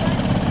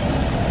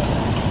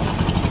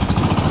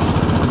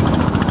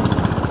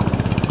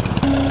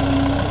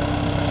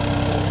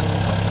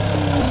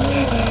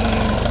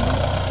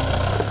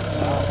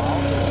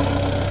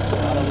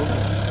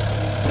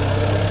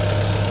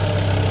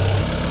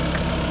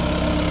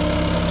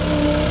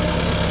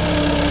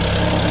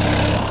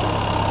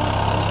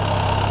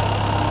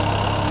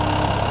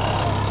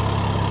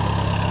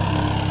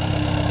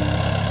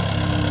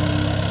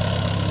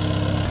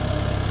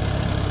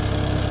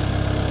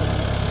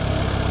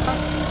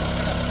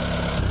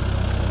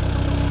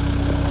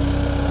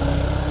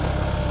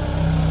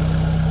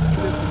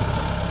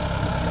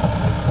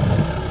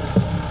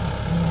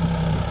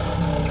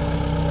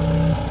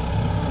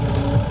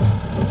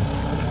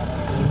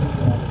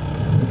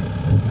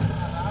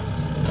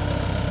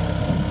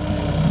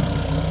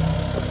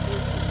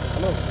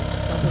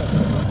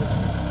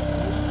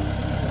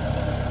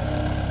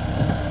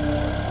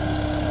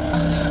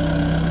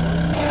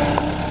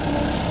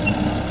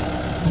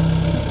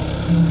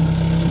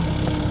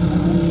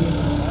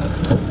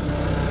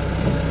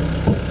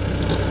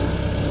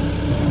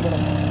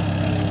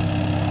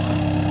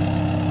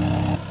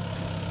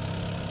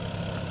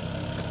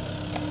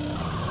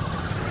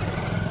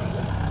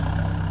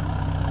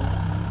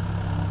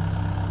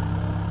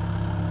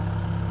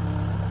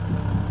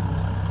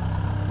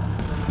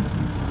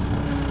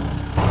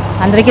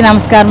 అందరికీ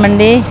నమస్కారం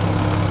అండి.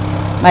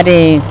 మరి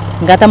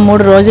గత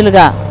 3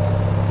 రోజులుగా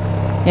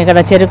ఇక్కడ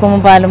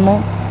చెరుకుమ్మపాలెము,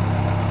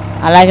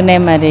 అలాగనే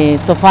మరి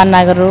తుఫాన్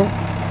నగరు,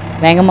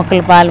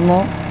 వెంగముక్కలపాలెము,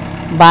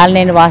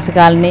 బాలినేని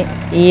వాసకాలని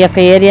ఈ యొక్క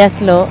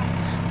ఏరియాస్లో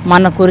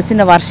మన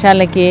కురిసిన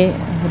వర్షాలకి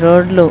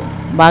రోడ్లు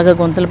బాగా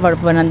గుంతలు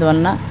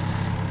పడిపోయినందువలన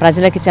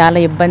ప్రజలకి చాలా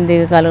ఇబ్బంది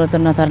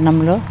కలుగుతున్న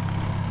తరుణంలో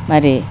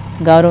మరి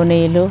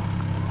గౌరవనీయులు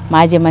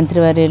మాజీ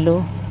మంత్రివర్యులు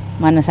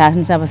మన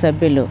శాసనసభ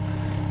సభ్యులు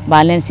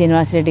బాలినేని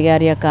శ్రీనివాసరెడ్డి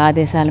గారి యొక్క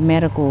ఆదేశాల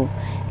మేరకు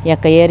ఈ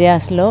యొక్క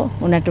ఏరియాస్లో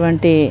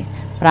ఉన్నటువంటి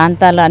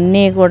ప్రాంతాలు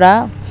అన్నీ కూడా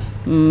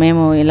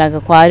మేము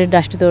ఇలాగ క్వారీ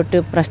డస్ట్ తోటి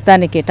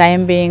ప్రస్తుతానికి టైం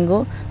బీయింగ్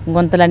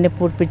గుంతలన్నీ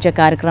పూడ్పించే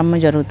కార్యక్రమం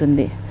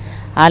జరుగుతుంది.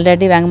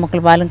 ఆల్రెడీ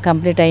వెంగముక్కలపాలెం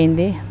కంప్లీట్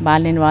అయింది,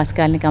 బాలినేని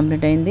వాసకాలని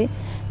కంప్లీట్ అయింది.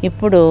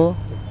 ఇప్పుడు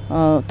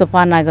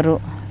తుఫాన్ నగరు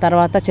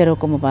తర్వాత చెరువు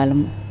కొమ్మపాలెం,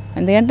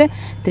 ఎందుకంటే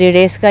 3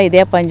 డేస్గా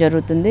ఇదే పని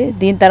జరుగుతుంది.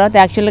 దీని తర్వాత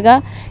యాక్చువల్గా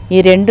ఈ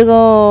 2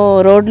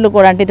 రోడ్లు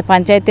కూడా, అంటే ఇది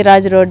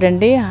పంచాయతీరాజ్ రోడ్డు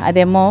అండి,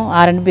 అదేమో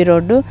R&B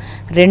రోడ్డు,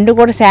 2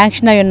 కూడా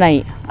శాంక్షన్ అయి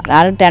ఉన్నాయి.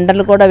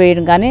 టెండర్లు కూడా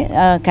వేయడం కానీ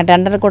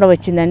టెండర్ కూడా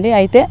వచ్చిందండి.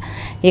 అయితే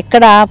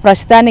ఇక్కడ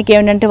ప్రస్తుతానికి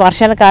ఏమిటంటే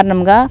వర్షాల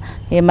కారణంగా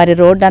మరి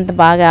రోడ్డు అంత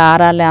బాగా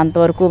ఆరాలి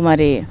అంతవరకు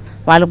మరి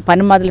వాళ్ళు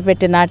పని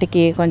మొదలుపెట్టే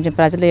నాటికి కొంచెం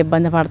ప్రజలు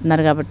ఇబ్బంది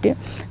పడుతున్నారు. కాబట్టి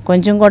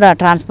కొంచెం కూడా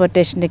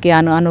ట్రాన్స్పోర్టేషన్కి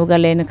అనువుగా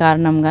లేని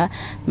కారణంగా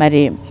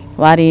మరి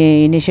వారి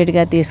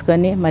ఇనిషియేటివ్గా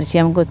తీసుకొని మరి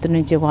సీఎంగుర్తు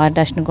నుంచి వారి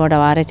డస్ట్ని కూడా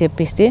వారే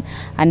చెప్పిస్తే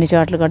అన్ని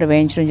చోట్ల కూడా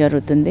వేయించడం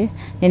జరుగుతుంది.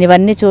 నేను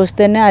ఇవన్నీ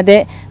చూస్తేనే అదే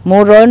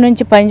 3 రోజుల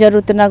నుంచి పని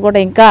జరుగుతున్నా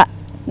కూడా ఇంకా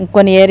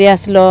కొన్ని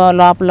ఏరియాస్లో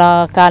లోపల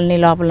కాలనీ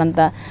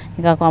లోపలంతా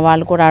ఇంకా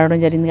వాళ్ళు కూడా అడగడం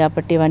జరిగింది.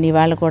 కాబట్టి ఇవన్నీ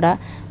వాళ్ళు కూడా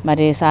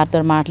మరి సార్తో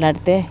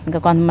మాట్లాడితే ఇంకా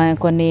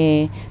కొన్ని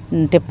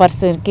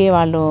టిప్పర్స్కి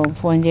వాళ్ళు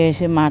ఫోన్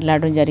చేసి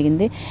మాట్లాడడం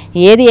జరిగింది.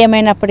 ఏది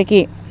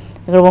ఏమైనప్పటికీ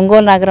ఇక్కడ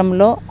ఒంగోలు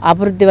నగరంలో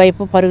అభివృద్ధి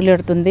వైపు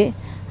పరుగులెడుతుంది.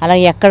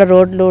 అలాగే ఎక్కడ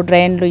రోడ్లు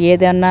డ్రైన్లు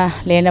ఏదైనా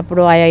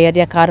లేనప్పుడు ఆయా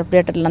ఏరియా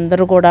కార్పొరేటర్లు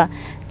అందరూ కూడా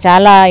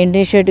చాలా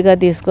ఇనిషియేటివ్గా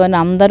తీసుకొని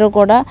అందరూ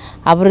కూడా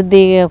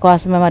అభివృద్ధి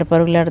కోసమే మరి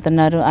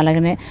పరుగులెడుతున్నారు.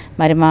 అలాగనే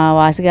మరి మా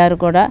వాసి గారు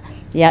కూడా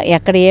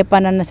ఎక్కడ ఏ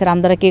పని అన్నా సరే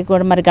అందరికీ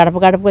కూడా మరి గడప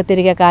గడపగా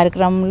తిరిగే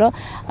కార్యక్రమంలో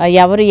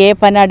ఎవరు ఏ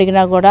పని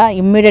అడిగినా కూడా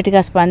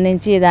ఇమ్మీడియట్గా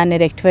స్పందించి దాన్ని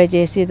రెక్టిఫై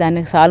చేసి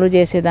దాన్ని సాల్వ్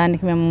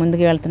చేసేదానికి మేము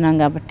ముందుకు వెళ్తున్నాం.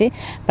 కాబట్టి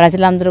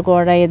ప్రజలందరూ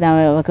కూడా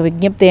ఒక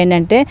విజ్ఞప్తి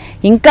ఏంటంటే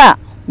ఇంకా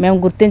మేము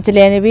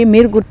గుర్తించలేనివి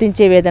మీరు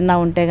గుర్తించేవి ఏదన్నా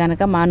ఉంటే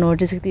కనుక మా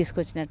నోటీస్కి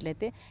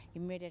తీసుకొచ్చినట్లయితే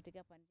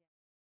ఇమ్మీడియట్గా పని.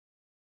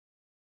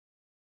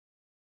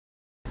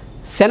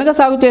 శనగ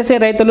సాగు చేసే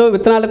రైతులు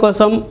విత్తనాల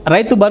కోసం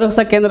రైతు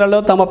భరోసా కేంద్రాల్లో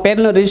తమ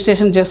పేర్లను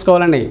రిజిస్ట్రేషన్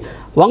చేసుకోవాలని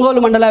ఒంగోలు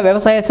మండల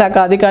వ్యవసాయ శాఖ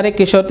అధికారి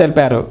కిషోర్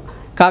తెలిపారు.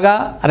 కాగా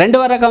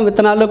 2వ రకం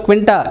విత్తనాలు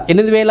క్వింటా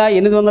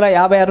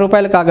 8,856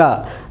 రూపాయలు కాగా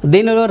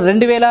దీనిలో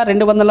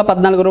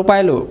 2,214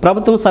 రూపాయలు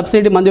ప్రభుత్వం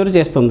సబ్సిడీ మంజూరు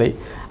చేస్తుంది.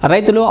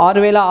 రైతులు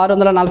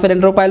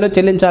 6,642 రూపాయలు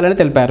చెల్లించాలని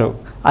తెలిపారు.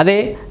 అదే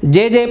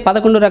జేజే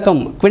 11 రకం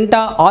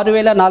క్వింటా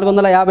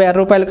 6,456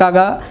 రూపాయలు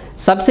కాగా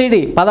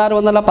సబ్సిడీ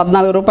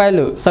 1,614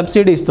 రూపాయలు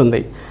సబ్సిడీ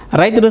ఇస్తుంది.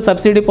 రైతులు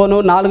సబ్సిడీ పోను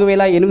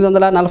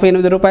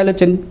 4,848 రూపాయలు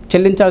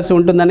చెల్లించాల్సి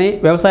ఉంటుందని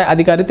వ్యవసాయ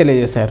అధికారి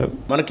తెలియజేశారు.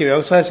 మనకి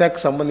వ్యవసాయ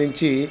శాఖకు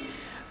సంబంధించి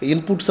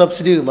ఇన్పుట్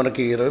సబ్సిడీ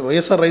మనకి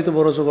వైఎస్ఆర్ రైతు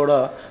భరోసా కూడా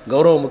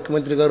గౌరవ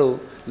ముఖ్యమంత్రి గారు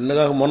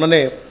మొన్ననే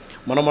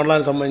మన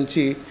మండలానికి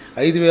సంబంధించి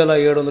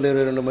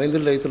 5,722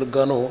 మంది రైతులకు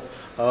గాను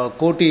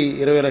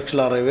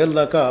 1,20,60,000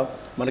 దాకా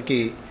మనకి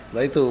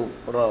రైతు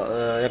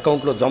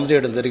అకౌంట్లో జమ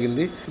చేయడం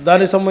జరిగింది.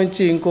 దానికి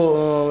సంబంధించి ఇంకో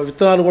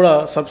విత్తనాలు కూడా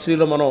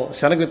సబ్సిడీలో మనం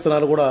శనగ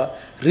విత్తనాలు కూడా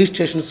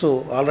రిజిస్ట్రేషన్స్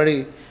ఆల్రెడీ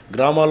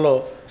గ్రామాల్లో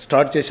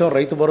స్టార్ట్ చేసాం.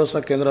 రైతు భరోసా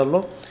కేంద్రాల్లో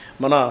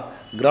మన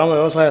గ్రామ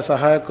వ్యవసాయ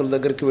సహాయకుల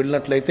దగ్గరికి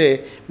వెళ్ళినట్లయితే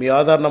మీ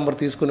ఆధార్ నంబర్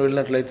తీసుకుని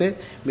వెళ్ళినట్లయితే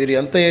మీరు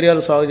ఎంత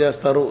ఏరియాలు సాగు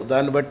చేస్తారు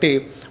దాన్ని బట్టి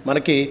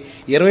మనకి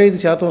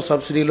 25%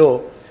 సబ్సిడీలో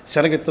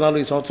శనగ విత్తనాలు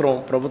ఈ సంవత్సరం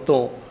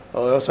ప్రభుత్వం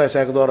వ్యవసాయ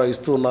శాఖ ద్వారా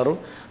ఇస్తూ ఉన్నారు.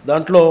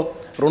 దాంట్లో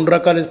 2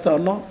 రకాలు ఇస్తూ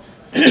ఉన్నాం.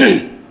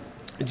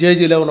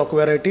 JG11 ఒక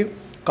వెరైటీ,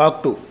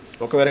 కాక్2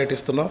 ఒక వెరైటీ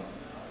ఇస్తున్నాం.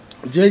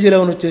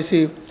 JG11 వచ్చేసి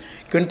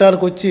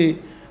క్వింటాల్కి వచ్చి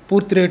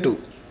పూర్తి రేటు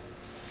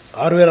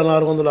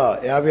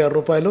 6,456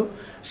 రూపాయలు,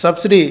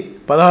 సబ్సిడీ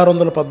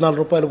 1,614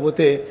 రూపాయలు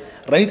పోతే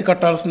రైతు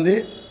కట్టాల్సింది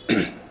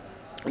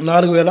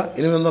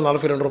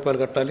 4,842 రూపాయలు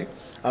కట్టాలి.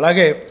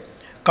 అలాగే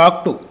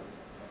కాక్2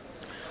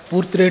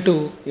 పూర్తి రేటు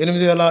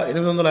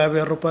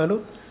 8,856 రూపాయలు,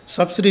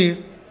 సబ్సిడీ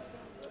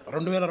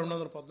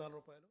 2,214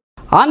 రూపాయలు.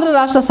 ఆంధ్ర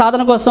రాష్ట్ర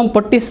సాధన కోసం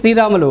పొట్టి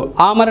శ్రీరాములు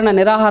ఆమరణ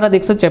నిరాహార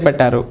దీక్ష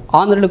చేపట్టారు.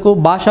 ఆంధ్రులకు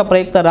భాషా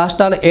ప్రయుక్త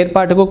రాష్ట్రాల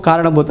ఏర్పాటుకు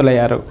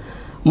కారణభూతులయ్యారు.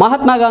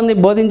 మహాత్మా గాంధీ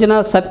బోధించిన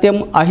సత్యం,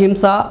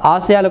 అహింస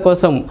ఆశయాల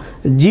కోసం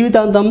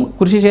జీవితాంతం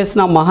కృషి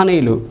చేసిన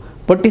మహనీయులు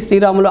పొట్టి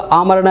శ్రీరాములు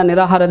ఆమరణ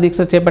నిరాహార దీక్ష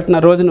చేపట్టిన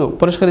రోజును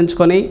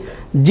పురస్కరించుకొని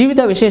జీవిత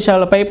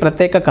విశేషాలపై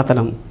ప్రత్యేక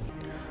కథనం.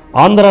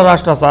 ఆంధ్ర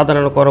రాష్ట్ర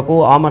సాధన కొరకు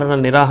ఆమరణ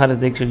నిరాహార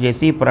దీక్ష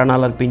చేసి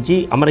ప్రాణాలర్పించి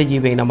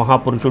అమరజీవి అయిన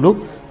మహాపురుషుడు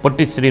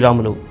పొట్టి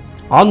శ్రీరాములు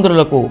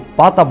ఆంధ్రులకు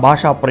పాత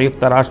భాషా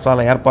ప్రయుక్త రాష్ట్రాల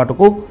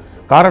ఏర్పాటుకు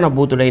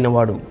కారణభూతుడైన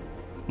వాడు.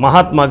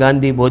 మహాత్మా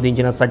గాంధీ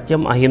బోధించిన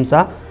సత్యం, అహింస,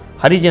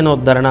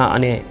 హరిజనోద్ధరణ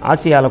అనే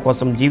ఆశయాల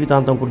కోసం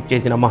జీవితాంతం కృషి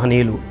చేసిన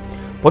మహనీయులు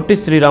పొట్టి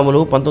శ్రీరాములు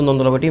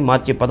 1901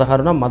 మార్చి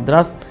 16న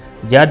మద్రాస్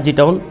జార్జి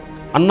టౌన్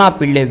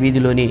అన్నాపిళ్ళే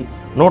వీధిలోని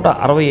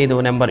 165వ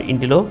నెంబర్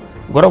ఇంటిలో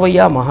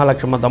గురవయ్య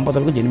మహాలక్ష్మ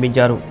దంపతులకు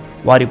జన్మించారు.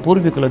 వారి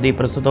పూర్వీకులది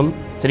ప్రస్తుతం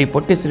శ్రీ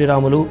పొట్టి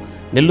శ్రీరాములు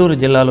నెల్లూరు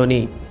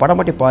జిల్లాలోని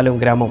పడమటిపాలెం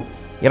గ్రామం.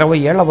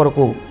 20 ఏళ్ల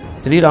వరకు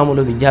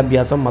శ్రీరాములు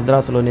విద్యాభ్యాసం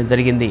మద్రాసులోనే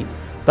జరిగింది.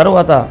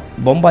 తరువాత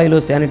బొంబాయిలో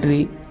శానిటరీ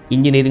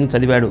ఇంజనీరింగ్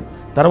చదివాడు.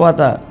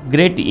 తర్వాత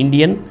గ్రేట్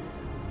ఇండియన్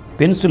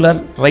పెన్సులర్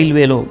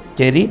రైల్వేలో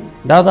చేరి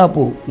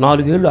దాదాపు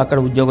 4 ఏళ్లు అక్కడ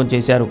ఉద్యోగం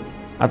చేశారు.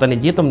 అతని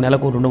జీతం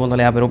నెలకు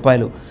 250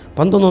 రూపాయలు.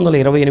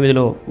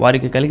 1928లో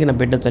వారికి కలిగిన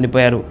బిడ్డ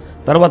చనిపోయారు.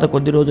 తర్వాత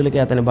కొద్ది రోజులకే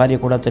అతని భార్య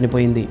కూడా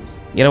చనిపోయింది.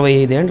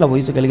 25 ఏండ్ల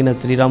వయసు కలిగిన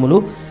శ్రీరాములు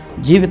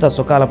జీవిత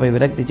సుఖాలపై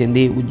విరక్తి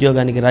చెంది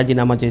ఉద్యోగానికి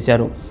రాజీనామా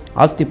చేశారు.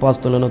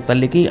 ఆస్తిపాస్తులను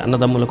తల్లికి,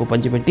 అన్నదమ్ములకు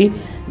పంచిపెట్టి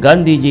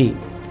గాంధీజీ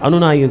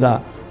అనునాయుగా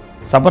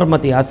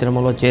సబర్మతి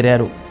ఆశ్రమంలో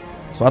చేరారు.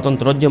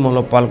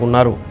 స్వాతంత్రోద్యమంలో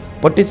పాల్గొన్నారు.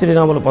 పొట్టి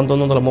శ్రీరాములు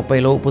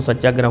 1930లో ఉప్పు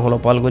సత్యాగ్రహంలో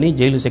పాల్గొని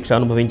జైలు శిక్ష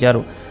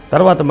అనుభవించారు.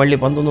 తర్వాత మళ్ళీ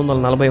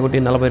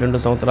 1941, 42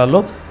 సంవత్సరాల్లో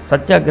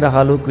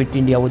సత్యాగ్రహాలు, క్విట్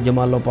ఇండియా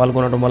ఉద్యమాల్లో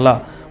పాల్గొనడం వల్ల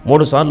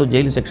 3 సార్లు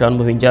జైలు శిక్ష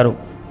అనుభవించారు.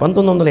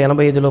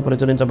 1985లో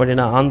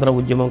ప్రచురించబడిన ఆంధ్ర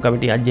ఉద్యమం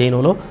కమిటీ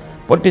అధ్యయనంలో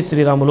పొట్టి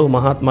శ్రీరాములు,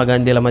 మహాత్మా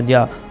గాంధీల మధ్య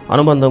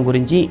అనుబంధం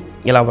గురించి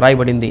ఇలా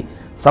వ్రాయబడింది.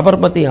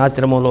 సబర్మతి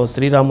ఆశ్రమంలో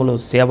శ్రీరాములు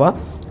సేవ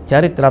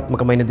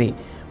చారిత్రాత్మకమైనది.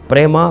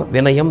 ప్రేమ,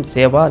 వినయం,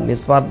 సేవ,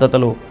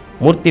 నిస్వార్థతలు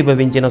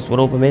మూర్తిభవించిన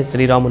స్వరూపమే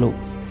శ్రీరాములు.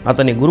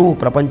 అతని గురువు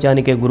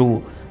ప్రపంచానికే గురువు.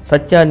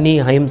 సత్యాన్ని,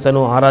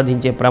 అహింసను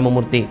ఆరాధించే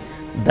ప్రేమమూర్తి.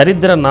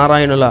 దరిద్ర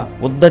నారాయణుల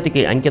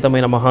ఉద్ధతికి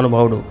అంకితమైన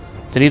మహానుభావుడు.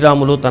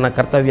 శ్రీరాములు తన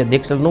కర్తవ్య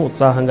దీక్షలను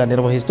ఉత్సాహంగా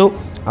నిర్వహిస్తూ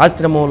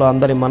ఆశ్రమంలో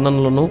అందరి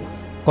మన్ననలను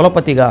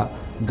కులపతిగా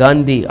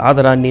గాంధీ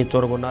ఆదరాన్ని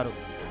చూరగొన్నారు.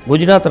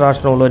 గుజరాత్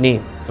రాష్ట్రంలోని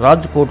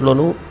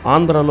రాజ్కోట్లోను,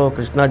 ఆంధ్రలో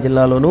కృష్ణా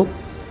జిల్లాలోను,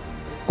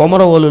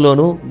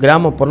 కొమరవోలులోను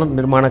గ్రామ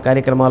పునర్నిర్మాణ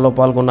కార్యక్రమాల్లో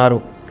పాల్గొన్నారు.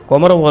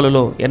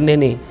 కొమరవోలులో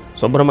ఎర్నేని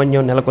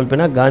సుబ్రహ్మణ్యం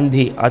నెలకొల్పిన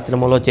గాంధీ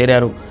ఆశ్రమంలో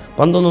చేరారు.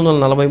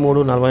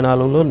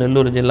 1943-44లో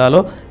నెల్లూరు జిల్లాలో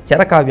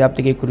చెరకా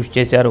వ్యాప్తికి కృషి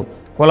చేశారు.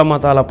 కుల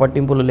మతాల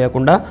పట్టింపులు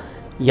లేకుండా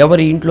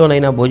ఎవరి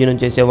ఇంట్లోనైనా భోజనం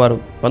చేసేవారు.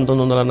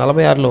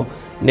 1946లో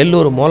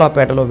నెల్లూరు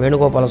మూలాపేటలో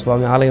వేణుగోపాల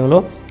స్వామి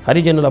ఆలయంలో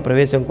హరిజనుల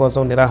ప్రవేశం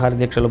కోసం నిరాహార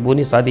దీక్షలు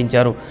బూని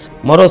సాధించారు.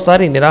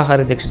 మరోసారి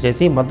నిరాహార దీక్ష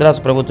చేసి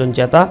మద్రాసు ప్రభుత్వం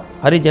చేత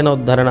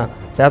హరిజనోద్ధరణ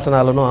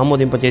శాసనాలను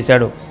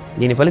ఆమోదింపచేశాడు.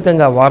 దీని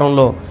ఫలితంగా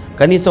వారంలో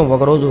కనీసం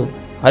ఒకరోజు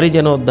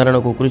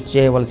హరిజనోద్ధరణకు కృషి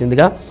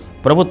చేయవలసిందిగా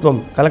ప్రభుత్వం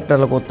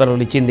కలెక్టర్లకు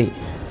ఉత్తర్వులు ఇచ్చింది.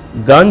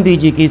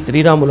 గాంధీజీకి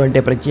శ్రీరాములు అంటే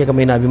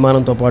ప్రత్యేకమైన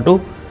అభిమానంతో పాటు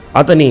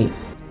అతని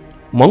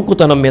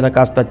మంకుతనం మీద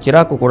కాస్త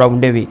చిరాకు కూడా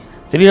ఉండేవి.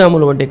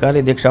 శ్రీరాములు వంటి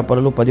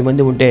కార్యదీక్షాపరులు 10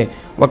 మంది ఉంటే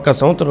ఒక్క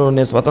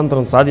సంవత్సరంలోనే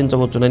స్వతంత్రం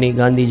సాధించవచ్చునని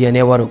గాంధీజీ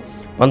అనేవారు.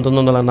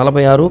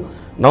 1946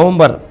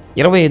 నవంబర్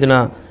 25న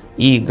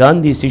ఈ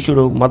గాంధీ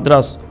శిష్యుడు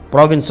మద్రాస్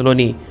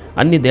ప్రావిన్స్లోని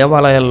అన్ని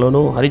దేవాలయాల్లోనూ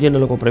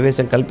హరిజనులకు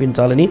ప్రవేశం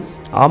కల్పించాలని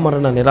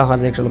ఆమరణ నిరాహార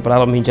దీక్షలు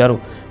ప్రారంభించారు.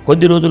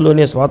 కొద్ది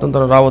రోజుల్లోనే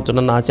స్వాతంత్రం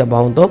రావచ్చునన్న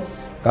ఆశాభావంతో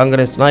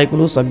కాంగ్రెస్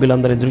నాయకులు,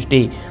 సభ్యులందరి దృష్టి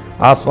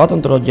ఆ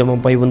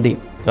స్వాతంత్రోద్యమంపై ఉంది.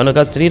 కనుక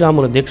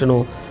శ్రీరాములు దీక్షను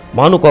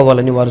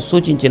మానుకోవాలని వారు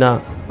సూచించినా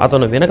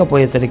అతను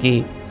వినకపోయేసరికి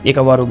ఇక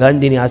వారు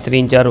గాంధీని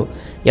ఆశ్రయించారు.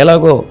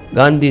 ఎలాగో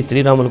గాంధీ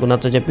శ్రీరాములకు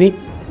నచ్చజెప్పి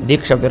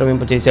దీక్ష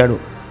విరమింపచేశాడు.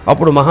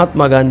 అప్పుడు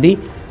మహాత్మా గాంధీ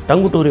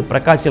టంగుటూరి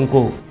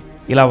ప్రకాశంకు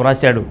ఇలా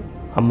వ్రాశాడు: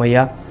 అమ్మయ్య,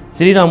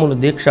 శ్రీరాములు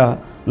దీక్ష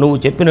నువ్వు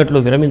చెప్పినట్లు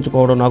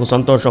విరమించుకోవడం నాకు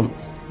సంతోషం.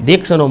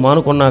 దీక్షను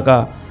మానుకున్నాక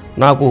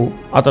నాకు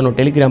అతను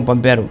టెలిగ్రామ్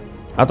పంపారు.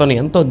 అతను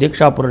ఎంతో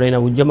దీక్షాపురుడైన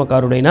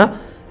ఉద్యమకారుడైనా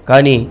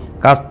కానీ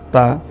కాస్త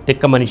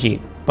తిక్క మనిషి.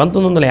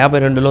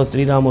 1952లో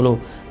శ్రీరాములు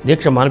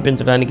దీక్ష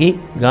మాన్పించడానికి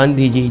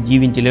గాంధీజీ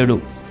జీవించలేడు.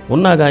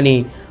 ఉన్నా కానీ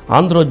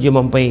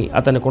ఆంధ్రోద్యమంపై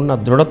అతనికున్న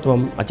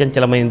దృఢత్వం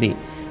అచంచలమైంది.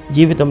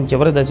 జీవితం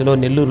చివరి దశలో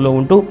నెల్లూరులో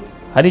ఉంటూ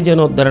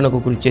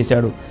హరిజనోద్ధరణకు కృషి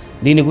చేశాడు.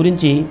 దీని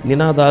గురించి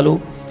నినాదాలు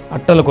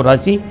అట్టలకు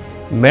రాసి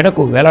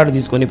మెడకు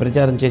వేలాడదీసుకొని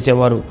ప్రచారం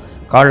చేసేవారు.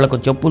 కాళ్లకు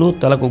చెప్పులు,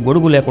 తలకు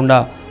గొడుగు లేకుండా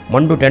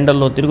మండు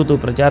టెండల్లో తిరుగుతూ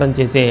ప్రచారం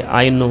చేసే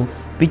ఆయన్ను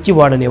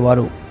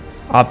పిచ్చివాడనేవారు.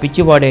 ఆ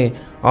పిచ్చివాడే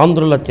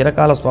ఆంధ్రుల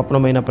చిరకాల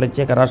స్వప్నమైన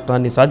ప్రత్యేక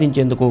రాష్ట్రాన్ని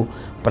సాధించేందుకు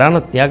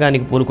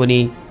ప్రాణత్యాగానికి పూనుకొని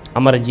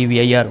అమరజీవి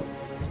అయ్యారు.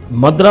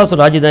 మద్రాసు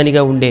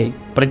రాజధానిగా ఉండే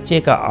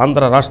ప్రత్యేక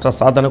ఆంధ్ర రాష్ట్ర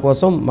సాధన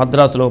కోసం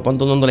మద్రాసులో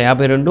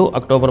 1952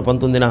 అక్టోబర్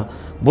 19న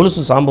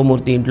బులుసు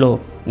సాంబమూర్తి ఇంట్లో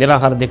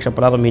నిరాహార దీక్ష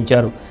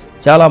ప్రారంభించారు.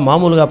 చాలా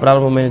మామూలుగా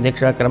ప్రారంభమైన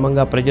దీక్ష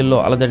క్రమంగా ప్రజల్లో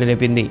అలజడి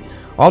రేపింది.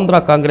 ఆంధ్ర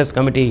కాంగ్రెస్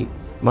కమిటీ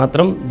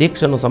మాత్రం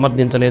దీక్షను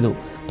సమర్థించలేదు.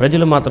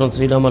 ప్రజలు మాత్రం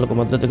శ్రీరాములకు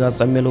మద్దతుగా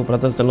సమ్మెలు,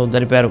 ప్రదర్శనలు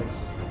జరిపారు.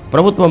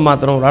 ప్రభుత్వం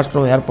మాత్రం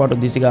రాష్ట్రం ఏర్పాటు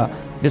దిశగా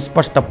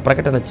విస్పష్ట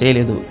ప్రకటన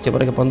చేయలేదు.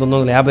 చివరికి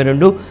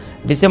 1952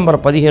 డిసెంబర్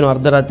 15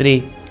 అర్ధరాత్రి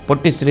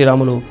పొట్టి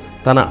శ్రీరాములు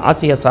తన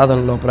ఆశయ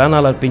సాధనలో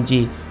ప్రాణాలర్పించి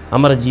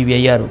అమరజీవి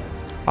అయ్యారు.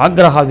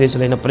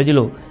 ఆగ్రహావేశులైన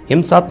ప్రజలు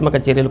హింసాత్మక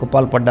చర్యలకు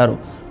పాల్పడ్డారు.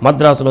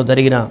 మద్రాసులో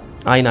జరిగిన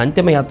ఆయన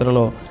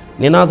అంతిమయాత్రలో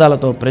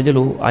నినాదాలతో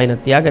ప్రజలు ఆయన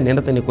త్యాగ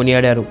నిరతిని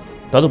కొనియాడారు.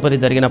 తదుపరి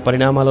జరిగిన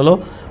పరిణామాలలో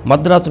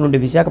మద్రాసు నుండి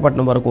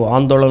విశాఖపట్నం వరకు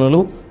ఆందోళనలు,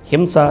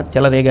 హింస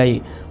చెలరేగాయి.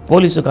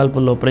 పోలీసు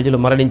కాల్పుల్లో ప్రజలు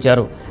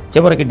మరణించారు.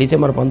 చివరికి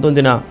డిసెంబర్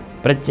 19న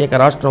ప్రత్యేక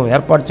రాష్ట్రం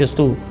ఏర్పాటు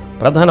చేస్తూ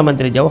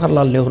ప్రధానమంత్రి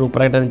జవహర్లాల్ నెహ్రూ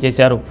ప్రకటన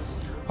చేశారు.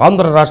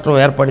 ఆంధ్ర రాష్ట్రం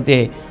ఏర్పడితే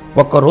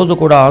ఒక్కరోజు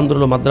కూడా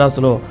ఆంధ్రులు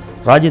మద్రాసులో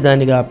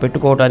రాజధానిగా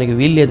పెట్టుకోవటానికి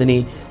వీల్లేదని,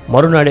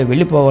 మరునాడే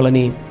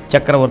వెళ్ళిపోవాలని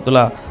చక్రవర్తుల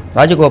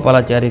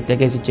రాజగోపాలాచారి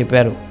తెగేసి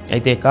చెప్పారు.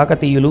 అయితే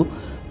కాకతీయులు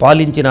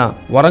పాలించిన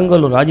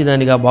వరంగల్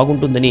రాజధానిగా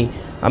బాగుంటుందని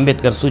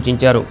అంబేద్కర్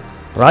సూచించారు.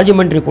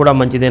 రాజమండ్రి కూడా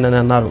మంచిదేనని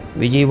అన్నారు.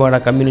 విజయవాడ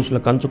కమ్యూనిస్టుల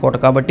కంచుకోట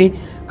కాబట్టి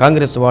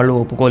కాంగ్రెస్ వాళ్ళు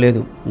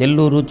ఒప్పుకోలేదు.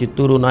 నెల్లూరు,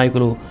 చిత్తూరు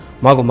నాయకులు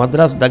మాకు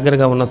మద్రాసు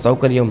దగ్గరగా ఉన్న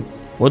సౌకర్యం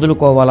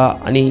వదులుకోవాలా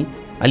అని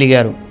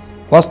అలిగారు.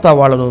 కోస్తా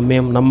వాళ్లను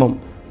మేం నమ్మం,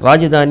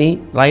 రాజధాని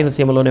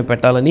రాయలసీమలోనే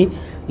పెట్టాలని,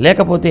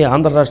 లేకపోతే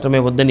ఆంధ్ర రాష్ట్రమే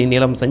వద్దని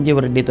నీలం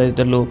సంజీవరెడ్డి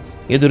తదితరులు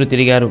ఎదురు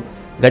తిరిగారు.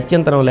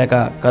 గత్యంతరం లేక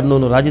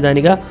కర్నూలు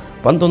రాజధానిగా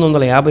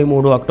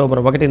 1953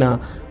 అక్టోబర్ 1న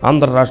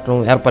ఆంధ్ర రాష్ట్రం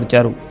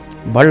ఏర్పరిచారు.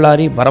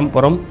 బళ్ళారి,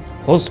 బరంపురం,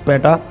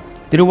 హోస్పేట,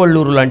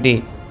 తిరువళ్ళూరు లాంటి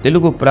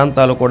తెలుగు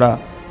ప్రాంతాలు కూడా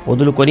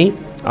వదులుకొని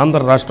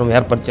ఆంధ్ర రాష్ట్రం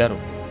ఏర్పరిచారు.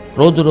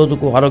 రోజు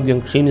రోజుకు ఆరోగ్యం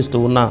క్షీణిస్తూ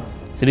ఉన్న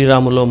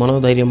శ్రీరాములో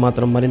మనోధైర్యం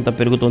మాత్రం మరింత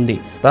పెరుగుతుంది.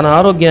 తన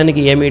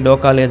ఆరోగ్యానికి ఏమీ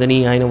డోకా లేదని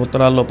ఆయన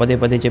ఉత్తరాల్లో పదే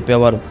పదే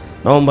చెప్పేవారు.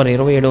 నవంబర్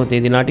 27వ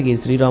తేదీ నాటికి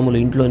శ్రీరాములు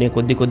ఇంట్లోనే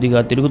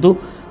కొద్దిగా తిరుగుతూ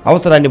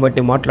అవసరాన్ని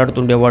బట్టి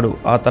మాట్లాడుతుండేవాడు.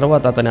 ఆ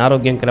తర్వాత అతని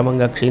ఆరోగ్యం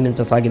క్రమంగా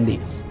క్షీణించసాగింది.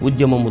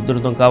 ఉద్యమం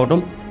ఉధృతం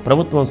కావడం,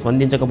 ప్రభుత్వం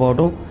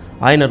స్పందించకపోవడం,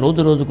 ఆయన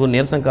రోజు రోజుకు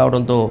నీరసం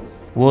కావడంతో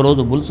ఓ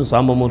రోజు బుల్సు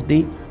సాంబమూర్తి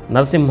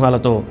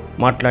నరసింహాలతో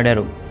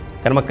మాట్లాడారు.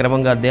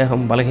 క్రమక్రమంగా దేహం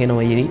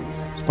బలహీనమయ్యి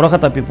స్పృహ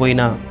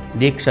తప్పిపోయిన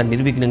దీక్ష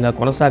నిర్విఘ్నంగా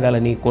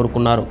కొనసాగాలని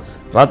కోరుకున్నారు.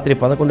 రాత్రి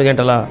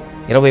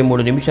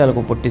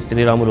 11:23 పొట్టి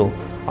శ్రీరాములు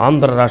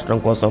ఆంధ్ర రాష్ట్రం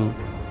కోసం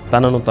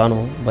తనను తాను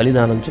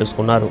బలిదానం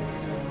చేసుకున్నారు.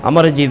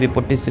 అమరజీవి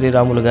పొట్టి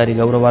శ్రీరాములు గారి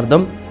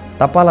గౌరవార్థం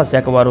తపాలా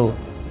శాఖ వారు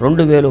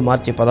 2000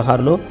 మార్చి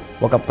 16లో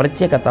ఒక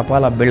ప్రత్యేక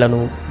తపాలా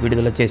బిళ్లను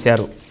విడుదల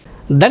చేశారు.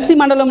 దర్శి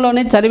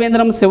మండలంలోని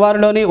చరివేంద్రం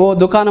శివారులోని ఓ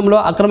దుకాణంలో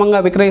అక్రమంగా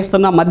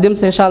విక్రయిస్తున్న మద్యం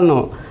సీసాలను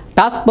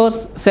టాస్క్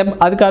ఫోర్స్ సెబ్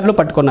అధికారులు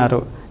పట్టుకున్నారు.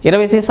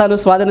 20 సీసాలు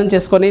స్వాధీనం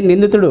చేసుకుని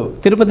నిందితుడు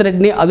తిరుపతి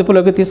రెడ్డిని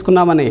అదుపులోకి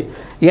తీసుకున్నామని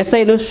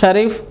ఎస్ఐలు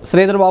షరీఫ్,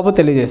 శ్రీధర్ బాబు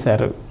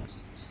తెలియజేశారు.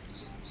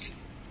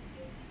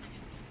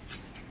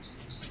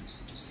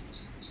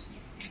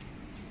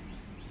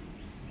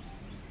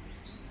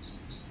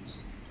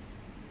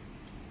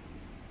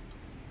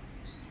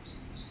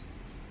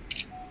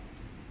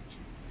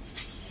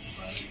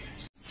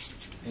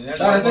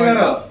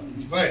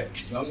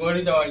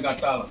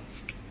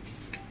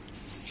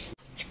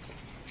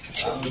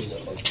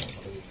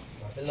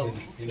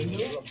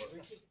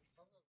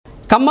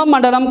 ఖమ్మం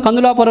మండలం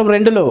కందులాపురం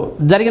 2లో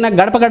జరిగిన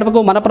గడప గడపకు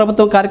మన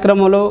ప్రభుత్వం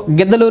కార్యక్రమంలో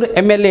గిద్దలూరు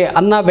ఎమ్మెల్యే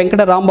అన్నా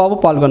వెంకట రాంబాబు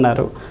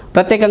పాల్గొన్నారు.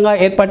 ప్రత్యేకంగా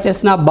ఏర్పాటు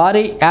చేసిన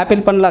భారీ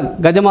యాపిల్ పండ్ల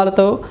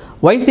గజమాలతో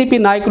వైసీపీ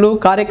నాయకులు,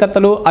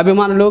 కార్యకర్తలు,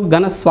 అభిమానులు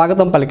ఘన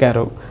స్వాగతం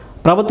పలికారు.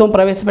 ప్రభుత్వం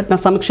ప్రవేశపెట్టిన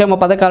సంక్షేమ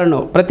పథకాలను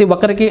ప్రతి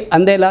ఒక్కరికి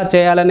అందేలా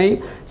చేయాలని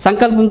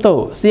సంకల్పంతో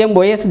సీఎం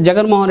వైఎస్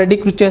జగన్మోహన్ రెడ్డి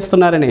కృషి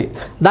చేస్తున్నారని,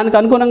 దానికి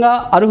అనుగుణంగా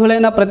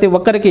అర్హులైన ప్రతి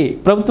ఒక్కరికి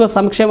ప్రభుత్వ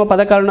సంక్షేమ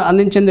పథకాలను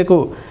అందించేందుకు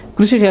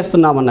కృషి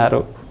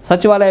చేస్తున్నామన్నారు.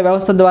 సచివాలయ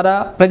వ్యవస్థ ద్వారా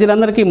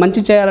ప్రజలందరికీ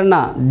మంచి చేయాలన్న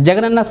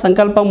జగనన్న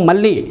సంకల్పం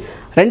మళ్ళీ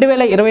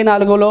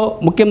 2024లో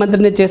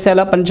ముఖ్యమంత్రిని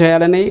చేసేలా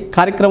పనిచేయాలని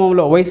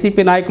కార్యక్రమంలో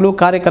వైసీపీ నాయకులు,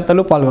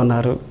 కార్యకర్తలు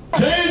పాల్గొన్నారు.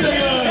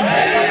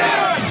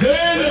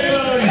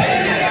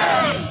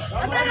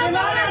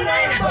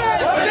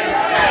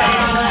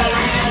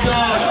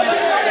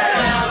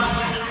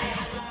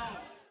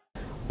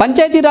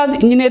 పంచాయతీరాజ్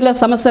ఇంజనీర్ల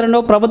సమస్యలను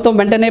ప్రభుత్వం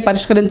వెంటనే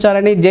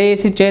పరిష్కరించాలని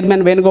జేఏసీ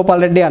చైర్మన్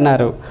వేణుగోపాల్ రెడ్డి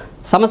అన్నారు.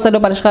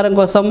 సమస్యల పరిష్కారం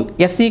కోసం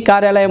ఎస్సీ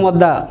కార్యాలయం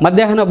వద్ద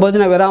మధ్యాహ్న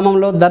భోజన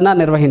విరామంలో ధర్నా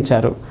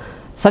నిర్వహించారు.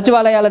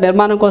 సచివాలయాల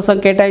నిర్మాణం కోసం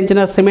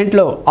కేటాయించిన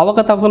సిమెంట్లో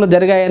అవకతవకలు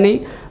జరిగాయని,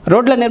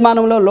 రోడ్ల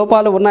నిర్మాణంలో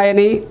లోపాలు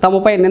ఉన్నాయని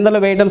తమపై నిందలు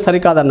వేయడం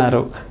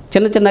సరికాదన్నారు.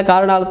 చిన్న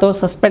కారణాలతో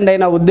సస్పెండ్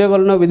అయిన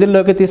ఉద్యోగులను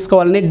విధుల్లోకి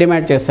తీసుకోవాలని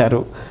డిమాండ్ చేశారు.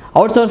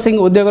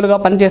 అవుట్సోర్సింగ్ ఉద్యోగులుగా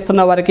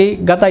పనిచేస్తున్న వారికి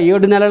గత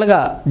 7 నెలలుగా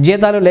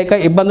జీతాలు లేక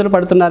ఇబ్బందులు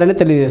పడుతున్నారని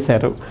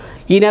తెలియజేశారు.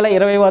 ఈ నెల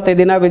 20వ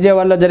తేదీన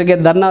విజయవాడలో జరిగే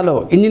ధర్నాలో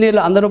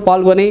ఇంజనీర్లు అందరూ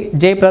పాల్గొని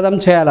జయప్రదం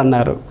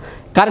చేయాలన్నారు.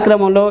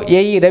 కార్యక్రమంలో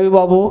ఏఈ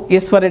రవిబాబు,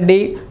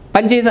 ఈశ్వర్రెడ్డి,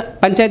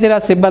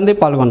 పంచాయతీరాజ్ సిబ్బంది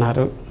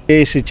పాల్గొన్నారు.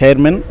 ఏసీ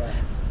చైర్మన్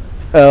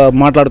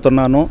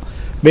మాట్లాడుతున్నాను.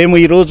 మేము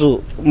ఈరోజు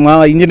మా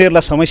ఇంజనీర్ల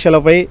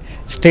సమస్యలపై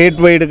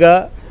స్టేట్ వైడ్గా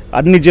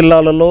అన్ని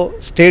జిల్లాలలో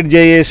స్టేట్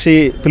జేఏసీ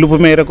పిలుపు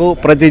మేరకు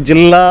ప్రతి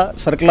జిల్లా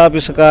సర్కిల్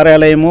ఆఫీసు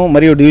కార్యాలయము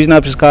మరియు డివిజన్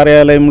ఆఫీస్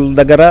కార్యాలయం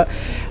దగ్గర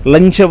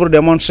లంచ్ అవర్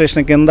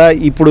డెమాన్స్ట్రేషన్ కింద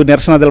ఇప్పుడు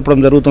నిరసన తెలపడం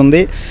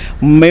జరుగుతుంది.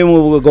 మేము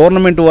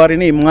గవర్నమెంట్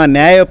వారిని మా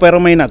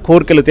న్యాయపరమైన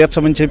కోరికలు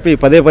తీర్చమని చెప్పి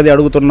పదే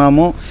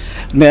అడుగుతున్నాము.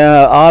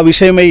 ఆ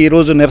విషయమై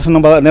ఈరోజు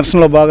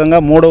నిరసనలో భాగంగా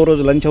 3వ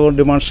రోజు లంచ్ అవర్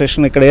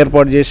డెమాన్స్ట్రేషన్ ఇక్కడ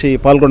ఏర్పాటు చేసి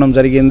పాల్గొనడం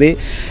జరిగింది.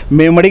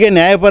 మేము అడిగే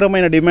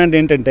న్యాయపరమైన డిమాండ్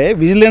ఏంటంటే,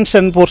 విజిలెన్స్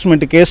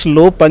ఎన్ఫోర్స్మెంట్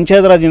కేసుల్లో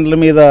పంచాయతీరాజ్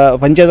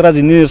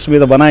ఇంజనీర్స్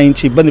మీద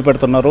బనాయించి ఇబ్బంది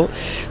పెడుతున్నారు.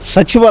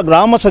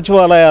 గ్రామ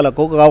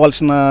సచివాలయాలకు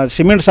కావాల్సిన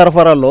సిమెంట్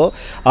సరఫరాలో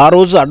ఆ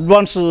రోజు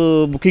అడ్వాన్స్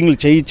బుకింగ్లు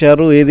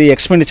చేయించారు. ఏది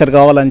ఎక్స్పెండిచర్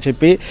కావాలని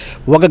చెప్పి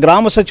ఒక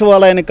గ్రామ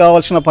సచివాలయానికి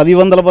కావాల్సిన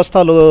 10,000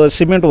 బస్తాలు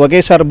సిమెంట్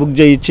ఒకేసారి బుక్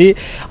చేయించి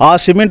ఆ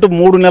సిమెంట్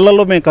 3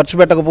 నెలల్లో మేము ఖర్చు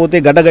పెట్టకపోతే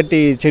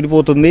గడ్డగట్టి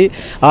చెడిపోతుంది.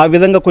 ఆ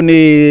విధంగా కొన్ని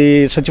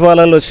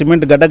సచివాలయాల్లో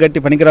సిమెంట్ గడ్డగట్టి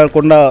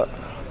పనికిరాకుండా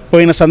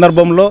పోయిన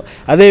సందర్భంలో,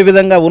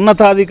 అదేవిధంగా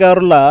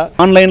ఉన్నతాధికారుల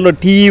ఆన్లైన్లో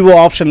టీఈఓ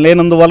ఆప్షన్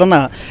లేనందువలన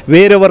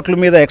వేరే వర్క్ల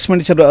మీద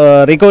ఎక్స్పెండిచర్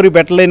రికవరీ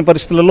పెట్టలేని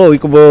పరిస్థితులలో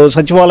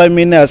సచివాలయం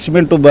మీద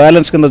సిమెంట్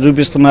బ్యాలెన్స్ కింద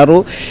చూపిస్తున్నారు.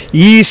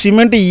 ఈ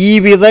సిమెంట్ ఈ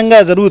విధంగా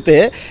జరిగితే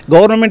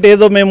గవర్నమెంట్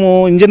ఏదో మేము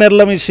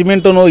ఇంజనీర్ల మీ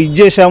సిమెంట్ను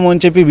ఇచ్చేసాము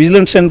అని చెప్పి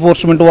విజిలెన్స్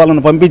ఎన్ఫోర్స్మెంట్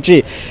వాళ్ళని పంపించి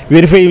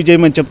వెరిఫై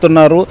చేయమని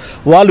చెప్తున్నారు.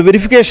 వాళ్ళు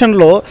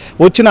వెరిఫికేషన్లో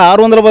వచ్చిన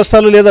 600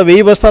 బస్తాలు లేదా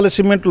 1000 బస్తాల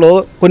సిమెంట్లో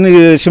కొన్ని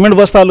సిమెంట్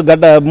బస్తాలు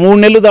 3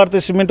 నెలలు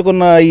దాటితే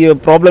సిమెంట్కున్న ఈ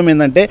ప్రాబ్లం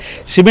ఏంటంటే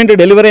సిమెంట్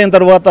డెలివరీ అయిన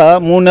తర్వాత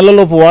 3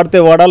 నెలలలోపు వాడితే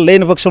వాడాలి,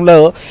 లేని పక్షంలో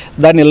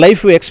దాని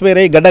లైఫ్ ఎక్స్పైర్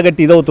అయ్యి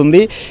గడ్డగట్టి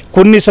ఇదవుతుంది.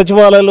 కొన్ని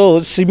సచివాలయాలు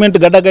సిమెంట్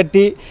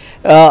గడ్డగట్టి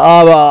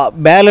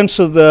బ్యాలెన్స్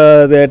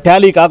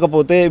టాలీ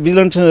కాకపోతే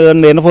విజిలెన్స్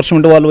అండ్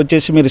ఎన్ఫోర్స్మెంట్ వాళ్ళు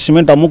వచ్చేసి మీరు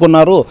సిమెంట్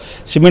అమ్ముకున్నారు,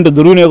 సిమెంట్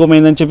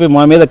దుర్వినియోగమైందని చెప్పి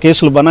మా మీద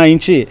కేసులు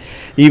బనాయించి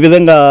ఈ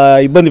విధంగా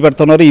ఇబ్బంది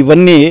పెడుతున్నారు.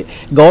 ఇవన్నీ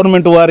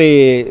గవర్నమెంట్ వారి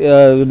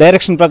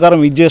డైరెక్షన్ ప్రకారం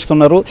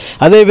చేస్తున్నారు.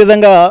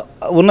 అదేవిధంగా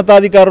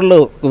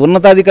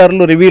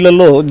ఉన్నతాధికారులు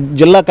రివ్యూలలో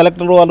జిల్లా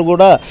కలెక్టర్ వాళ్ళు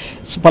కూడా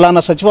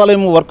ఫలానా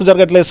సచివాలయం వర్క్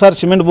జరగట్లేదు సార్,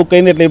 సిమెంట్ బుక్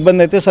అయింది, ఇట్లా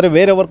ఇబ్బంది అయితే సరే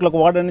వేరే వర్క్లకు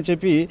వాడని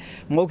చెప్పి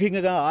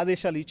మౌఖికంగా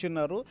ఆదేశాలు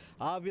ఇచ్చిన్నారు.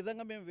 ఆ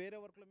విధంగా మేము వేరే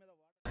వర్క్ల మీద.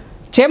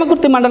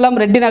 చేమకుర్తి మండలం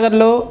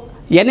రెడ్డినగర్లో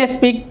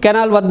ఎన్ఎస్పి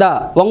కెనాల్ వద్ద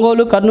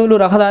ఒంగోలు కర్నూలు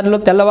రహదారిలో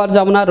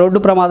తెల్లవారుజామున రోడ్డు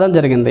ప్రమాదం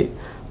జరిగింది.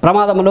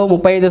 ప్రమాదంలో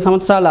 35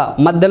 సంవత్సరాల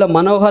మధ్యలో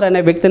మనోహర్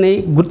అనే వ్యక్తిని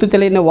గుర్తు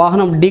తెలియని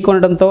వాహనం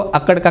ఢీకొనడంతో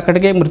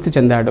అక్కడికక్కడికే మృతి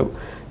చెందాడు.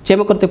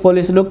 చేమకుర్తి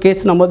పోలీసులు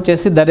కేసు నమోదు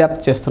చేసి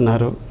దర్యాప్తు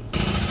చేస్తున్నారు.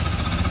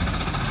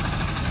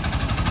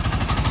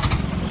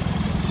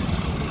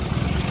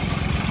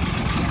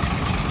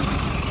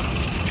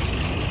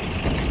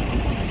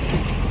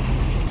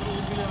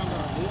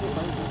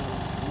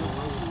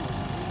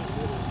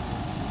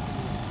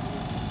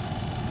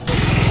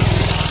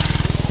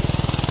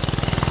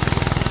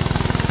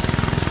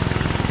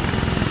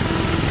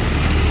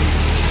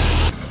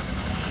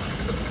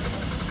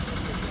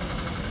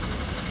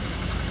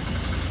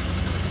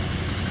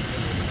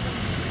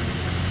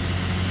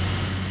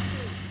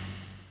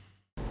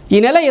 ఈ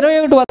నెల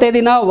 21వ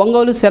తేదీన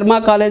ఒంగోలు శర్మ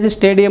కాలేజీ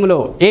స్టేడియంలో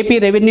ఏపీ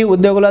రెవెన్యూ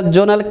ఉద్యోగుల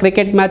జోనల్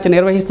క్రికెట్ మ్యాచ్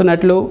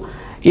నిర్వహిస్తున్నట్లు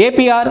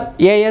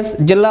ఏపీఆర్ఏఎస్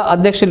జిల్లా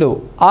అధ్యక్షులు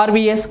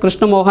ఆర్వీఎస్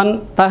కృష్ణమోహన్,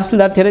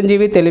 తహసీల్దార్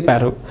చిరంజీవి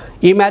తెలిపారు.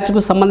 ఈ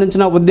మ్యాచ్కు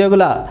సంబంధించిన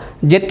ఉద్యోగుల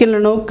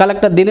జెర్కిన్లను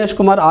కలెక్టర్ దినేష్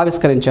కుమార్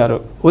ఆవిష్కరించారు.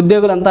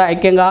 ఉద్యోగులంతా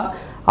ఐక్యంగా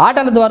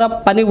ఆటల ద్వారా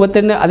పని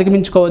ఒత్తిడిని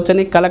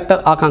అధిగమించుకోవచ్చని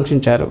కలెక్టర్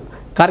ఆకాంక్షించారు.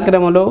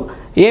 కార్యక్రమంలో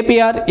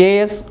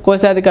ఏపీఆర్ఏఎస్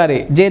కోశాధికారి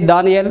జె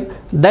దానియల్,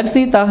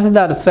 దర్శి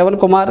తహసీల్దార్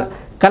శ్రవణ్ కుమార్,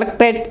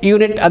 కలెక్టరేట్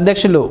యూనిట్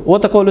అధ్యక్షులు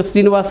ఊతకోలు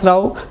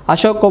శ్రీనివాసరావు,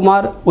 అశోక్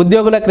కుమార్,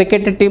 ఉద్యోగుల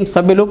క్రికెట్ టీం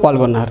సభ్యులు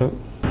పాల్గొన్నారు.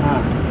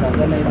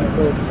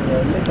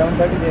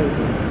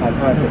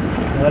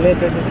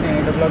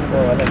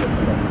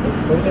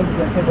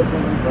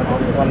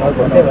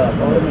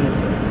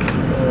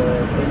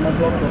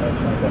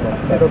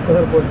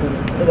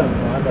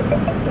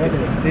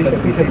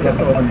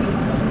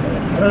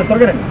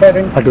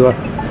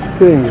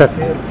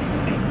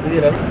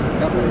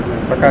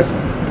 ప్రకాష్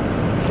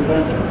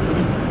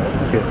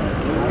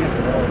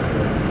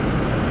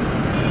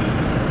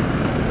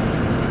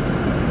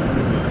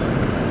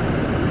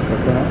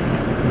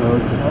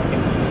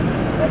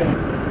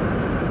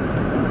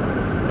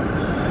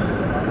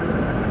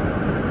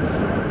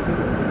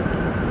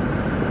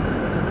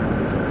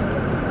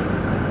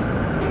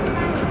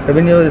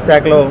రెవెన్యూ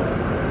శాఖలో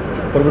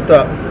ప్రభుత్వ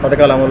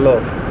పథకాల అమల్లో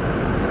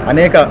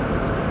అనేక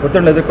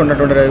ఒత్తిడిని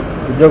ఎదుర్కొన్నటువంటి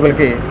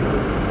ఉద్యోగులకి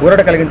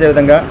ఊరట కలిగించే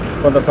విధంగా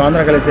కొంత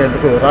స్వాతంత్రం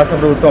కలిగించేందుకు రాష్ట్ర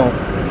ప్రభుత్వం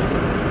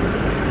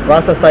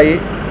రాష్ట్ర స్థాయి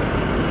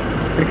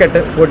క్రికెట్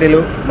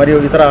పోటీలు మరియు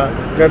ఇతర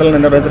క్రీడలను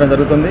నిర్వహించడం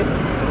జరుగుతుంది.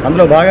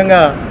 అందులో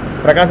భాగంగా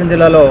ప్రకాశం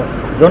జిల్లాలో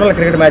జోనల్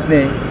క్రికెట్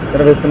మ్యాచ్ని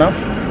నిర్వహిస్తున్నాం.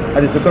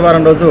 అది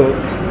శుక్రవారం రోజు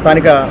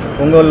స్థానిక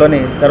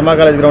ఒంగోలులోని శర్మ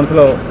కాలేజ్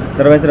గ్రౌండ్స్లో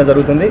నిర్వహించడం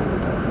జరుగుతుంది.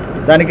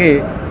 దానికి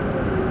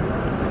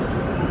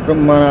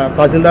మన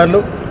తహసీల్దార్లు,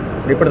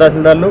 డిప్యూటీ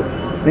తహసీల్దార్లు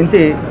నుంచి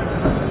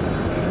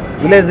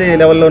విలేజ్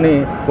లెవెల్లోని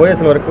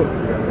ఓఎస్ల వరకు,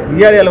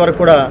 విఆర్ఏల వరకు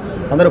కూడా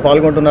అందరూ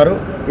పాల్గొంటున్నారు.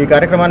 ఈ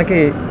కార్యక్రమానికి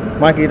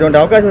మాకు ఇటువంటి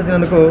అవకాశం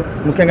వచ్చినందుకు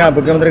ముఖ్యంగా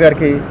ముఖ్యమంత్రి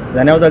గారికి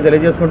ధన్యవాదాలు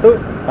తెలియజేసుకుంటూ,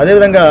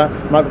 అదేవిధంగా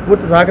మాకు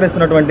పూర్తి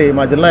సహకరిస్తున్నటువంటి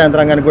మా జిల్లా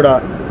యంత్రాంగానికి కూడా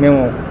మేము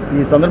ఈ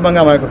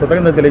సందర్భంగా మా యొక్క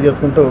కృతజ్ఞతలు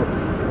తెలియజేసుకుంటూ,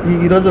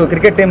 ఈరోజు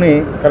క్రికెట్ టీంని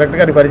కలెక్టర్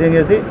గారికి పరిచయం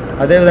చేసి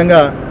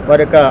అదేవిధంగా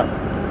వారి యొక్క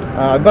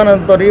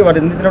అభిమానంతో వారి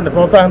అందించినటువంటి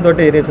ప్రోత్సాహంతో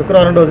రేపు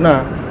శుక్రవారం రోజున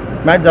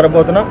మ్యాచ్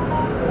జరగబోతున్నాం.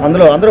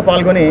 అందులో అందరూ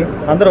పాల్గొని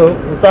అందరూ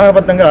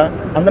ఉత్సాహబద్ధంగా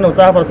అందరిని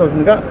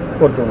ఉత్సాహపరచాల్సిందిగా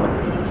కోరుతున్నాం.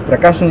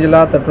 ప్రకాశం జిల్లా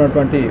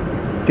తరపునటువంటి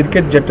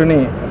క్రికెట్ జట్టుని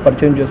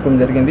పరిచయం చేసుకోవడం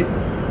జరిగింది.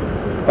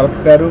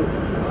 కలెక్టర్ గారు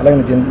అలాగే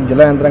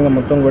జిల్లా యంత్రాంగం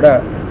మొత్తం కూడా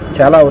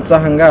చాలా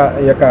ఉత్సాహంగా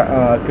ఈ యొక్క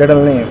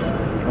క్రీడల్ని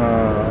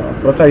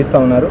ప్రోత్సహిస్తూ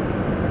ఉన్నారు.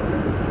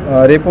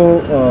 రేపు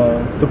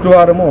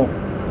శుక్రవారము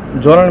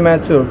జోనల్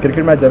మ్యాచ్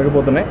క్రికెట్ మ్యాచ్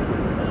జరగబోతున్నాయి.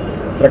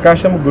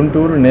 ప్రకాశం,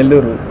 గుంటూరు,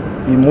 నెల్లూరు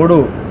ఈ 3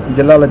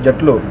 జిల్లాల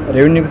జట్లు,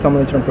 రెవెన్యూకి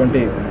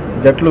సంబంధించినటువంటి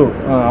జట్లు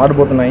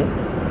ఆడబోతున్నాయి.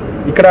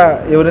 ఇక్కడ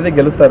ఎవరైతే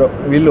గెలుస్తారో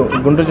వీళ్ళు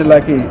గుంటూరు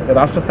జిల్లాకి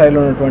రాష్ట్ర స్థాయిలో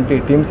ఉన్నటువంటి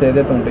టీమ్స్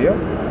ఏదైతే ఉంటాయో,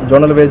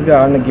 జోనల్ వైజ్గా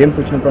ఆడిన గేమ్స్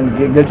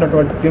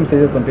గెలిచినటువంటి టీమ్స్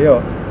ఏదైతే ఉంటాయో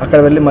అక్కడ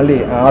వెళ్ళి మళ్ళీ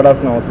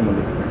ఆడాల్సిన అవసరం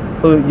ఉంది.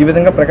 సో ఈ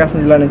విధంగా ప్రకాశం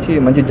జిల్లా నుంచి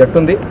మంచి జట్టు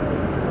ఉంది.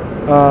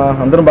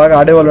 అందరం బాగా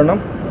ఆడేవాళ్ళు ఉన్నాం.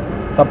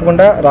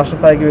 తప్పకుండా రాష్ట్ర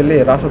స్థాయికి వెళ్ళి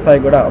రాష్ట్ర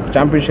స్థాయికి కూడా ఒక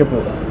ఛాంపియన్షిప్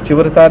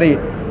చివరిసారి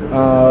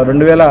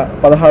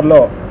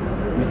 2016లో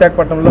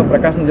విశాఖపట్నంలో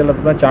ప్రకాశం జిల్లా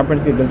తరఫున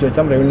ఛాంపియన్స్కి గెలిచి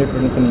వచ్చాం రెవెన్యూ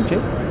ఫెడరేషన్ నుంచి.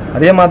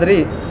 అదే మాదిరి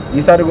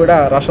ఈసారి కూడా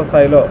రాష్ట్ర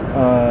స్థాయిలో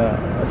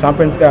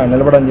ఛాంపియన్స్గా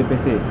నిలబడని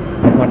చెప్పేసి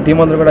మా టీం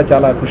అందరూ కూడా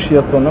చాలా కృషి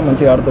చేస్తూ ఉన్నాం,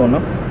 మంచిగా ఆడుతూ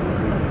ఉన్నాం.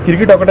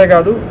 క్రికెట్ ఒకటే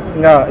కాదు,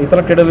 ఇంకా ఇతర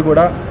క్రీడలు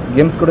కూడా,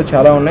 గేమ్స్ కూడా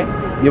చాలా ఉన్నాయి.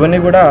 ఇవన్నీ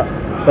కూడా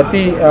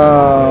ప్రతి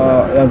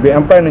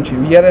ఎంప్లాయీ నుంచి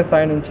విఆర్ఏ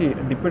స్థాయి నుంచి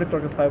డిప్యూటీ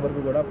కలెక్టర్ స్థాయి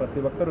వరకు కూడా ప్రతి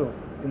ఒక్కరూ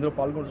ఇందులో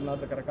పాల్గొంటున్నారు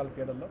రకరకాల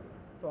క్రీడల్లో.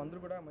 సో అందరూ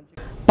కూడా మంచి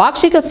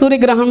పాక్షిక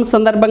సూర్యగ్రహణం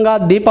సందర్భంగా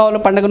దీపావళి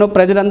పండుగను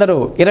ప్రజలందరూ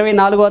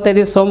 24వ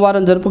తేదీ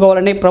సోమవారం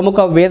జరుపుకోవాలని ప్రముఖ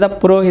వేద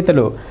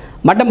పురోహితులు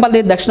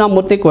మఠంపల్లి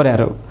దక్షిణామూర్తి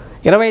కోరారు.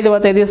 25వ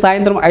తేదీ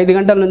సాయంత్రం 5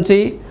 గంటల నుంచి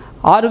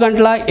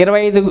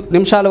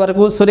 6:25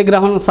 వరకు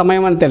సూర్యగ్రహణం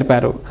సమయం అని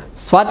తెలిపారు.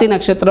 స్వాతి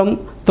నక్షత్రం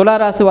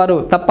తులారాశి వారు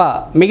తప్ప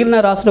మిగిలిన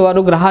రాశుల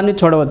వారు గ్రహాన్ని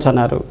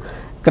చూడవచ్చన్నారు.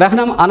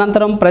 గ్రహణం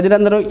అనంతరం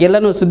ప్రజలందరూ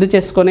ఇళ్లను శుద్ధి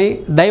చేసుకొని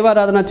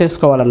దైవారాధన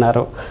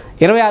చేసుకోవాలన్నారు.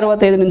 26వ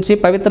తేదీ నుంచి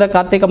పవిత్ర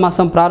కార్తీక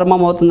మాసం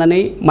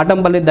ప్రారంభమవుతుందని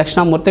మఠంపల్లి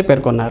దక్షిణామూర్తి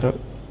పేర్కొన్నారు.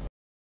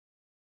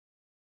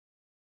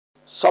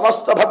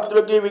 సమస్త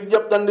భక్తులకి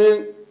విజ్ఞప్తి అండి,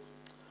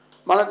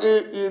 మనకి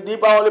ఈ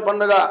దీపావళి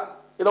పండుగ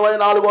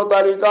 24వ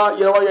తారీఖు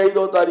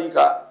 25వ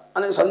తారీఖు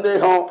అనే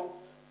సందేహం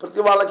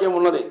ప్రతి వాళ్ళకి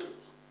ఉన్నది.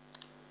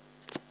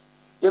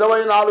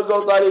 24వ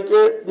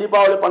తారీఖే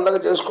దీపావళి పండుగ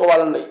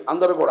చేసుకోవాలండి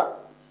అందరూ కూడా.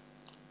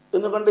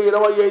 ఎందుకంటే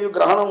 25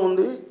 గ్రహణం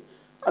ఉంది.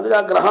 అది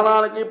ఆ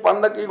గ్రహణానికి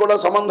పండగకి కూడా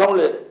సంబంధం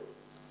లేదు.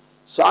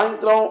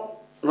 సాయంత్రం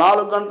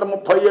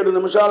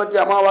 4:37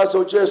 అమావాస్య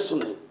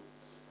వచ్చేస్తుంది.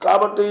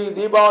 కాబట్టి ఈ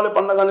దీపావళి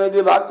పండుగ అనేది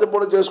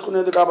రాత్రిపూట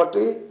చేసుకునేది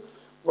కాబట్టి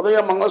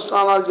ఉదయం మంగళ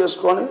స్నానాలు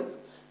చేసుకొని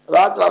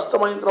రాత్రి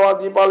అస్తమైన తర్వాత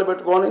దీపాలు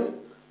పెట్టుకొని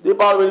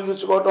దీపాలు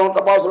వెలిగించుకోవటం,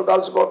 టపాసులు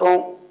కాల్చుకోవటం,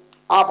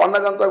 ఆ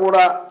పండగంతా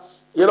కూడా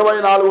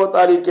 24వ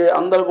తారీఖే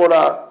అందరూ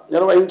కూడా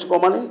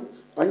నిర్వహించుకోమని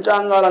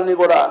పంచాంగాలన్నీ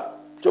కూడా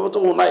చెబుతూ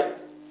ఉన్నాయి.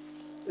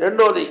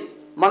 రెండోది,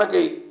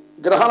 మనకి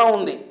గ్రహణం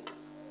ఉంది,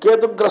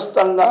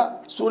 కేతుగ్రస్తంగా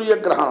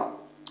సూర్యగ్రహణం.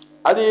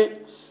 అది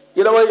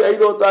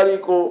 25వ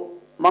తారీఖు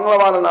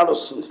మంగళవారం నాడు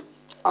వస్తుంది.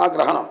 ఆ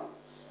గ్రహణం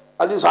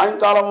అది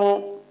సాయంకాలము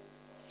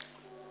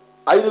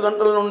 5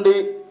 గంటల నుండి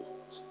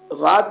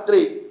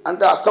రాత్రి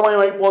అంటే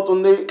అస్తమయం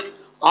అయిపోతుంది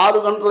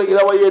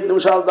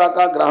 6:27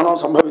 దాకా గ్రహణం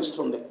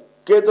సంభవిస్తుంది.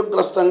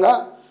 కేతుగ్రస్తంగా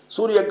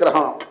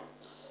సూర్యగ్రహణం.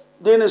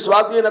 దీన్ని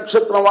స్వాతి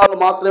నక్షత్రం వాళ్ళు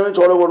మాత్రమే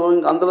చూడకూడదు,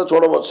 ఇంక అందరూ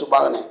చూడవచ్చు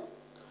బాగానే.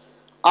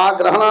 ఆ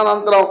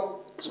గ్రహణానంతరం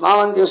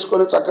స్నానం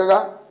చేసుకొని చక్కగా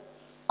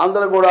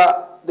అందరూ కూడా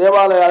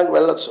దేవాలయాలకు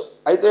వెళ్ళచ్చు.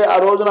 అయితే ఆ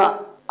రోజున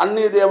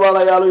అన్ని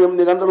దేవాలయాలు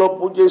 8 గంటల్లో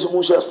పూజ చేసి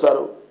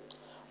మూసేస్తారు.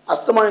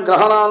 అస్తమయం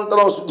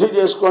గ్రహణానంతరం శుద్ధి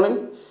చేసుకొని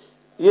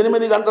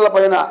 8 గంటల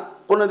పైన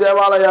కొన్ని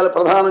దేవాలయాలు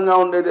ప్రధానంగా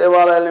ఉండే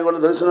దేవాలయాలని కూడా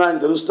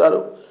దర్శనానికి తెలుస్తారు.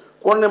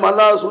 కొన్ని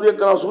మళ్ళా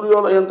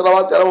సూర్యోదయం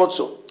తర్వాత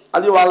తెరవచ్చు,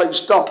 అది వాళ్ళ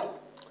ఇష్టం.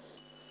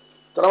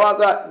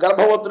 తర్వాత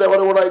గర్భవతులు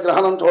ఎవరు కూడా ఈ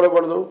గ్రహణం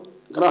చూడకూడదు.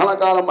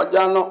 గ్రహణకాలం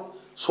మధ్యాహ్నం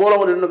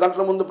సూలం 2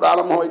 గంటల ముందు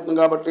ప్రారంభమవుతుంది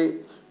కాబట్టి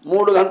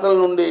 3 గంటల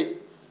నుండి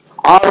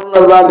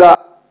 6:30 దాకా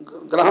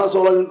గ్రహణ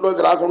శూలం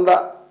ఇంట్లోకి రాకుండా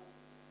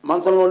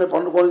మంచంలోనే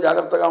పండుకొని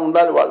జాగ్రత్తగా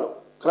ఉండాలి వాళ్ళు.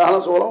 గ్రహణ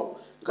శూలం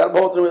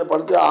గర్భవతుల మీద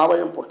పడితే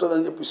ఆవయం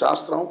పుట్టదని చెప్పి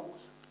శాస్త్రం,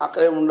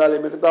 అక్కడే ఉండాలి.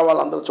 మిగతా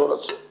వాళ్ళందరూ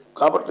చూడొచ్చు.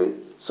 కాబట్టి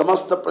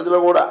సమస్త ప్రజలు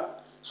కూడా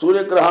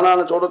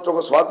సూర్యగ్రహణాన్ని చూడొచ్చు,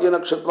 ఒక స్వాతి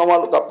నక్షత్రం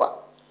వాళ్ళు తప్ప.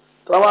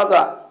 తర్వాత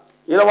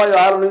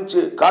 26 నుంచి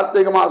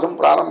కార్తీక మాసం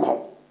ప్రారంభం.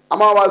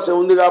 అమావాస్య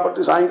ఉంది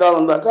కాబట్టి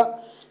సాయంకాలం దాకా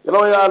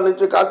 26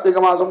 నుంచి కార్తీక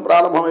మాసం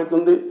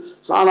ప్రారంభమవుతుంది.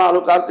 స్నానాలు,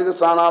 కార్తీక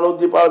స్నానాలు,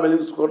 దీపాలు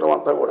వెలిగించుకోవటం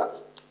అంతా కూడా.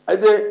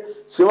 అయితే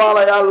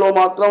శివాలయాల్లో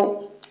మాత్రం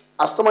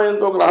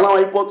అస్తమయంతో గ్రహణం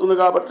అయిపోతుంది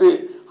కాబట్టి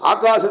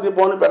ఆకాశ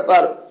దీపాన్ని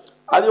పెడతారు.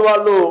 అది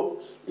వాళ్ళు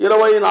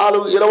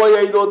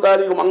 25వ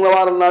తారీఖు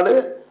మంగళవారం నాడే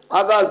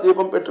ఆకాశ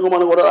దీపం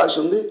పెట్టుకోమని కూడా రాసి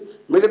ఉంది.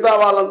 మిగతా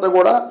వాళ్ళంతా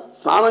కూడా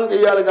స్నానం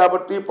చేయాలి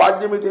కాబట్టి,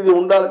 పాడ్యమి తిథి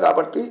ఉండాలి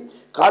కాబట్టి,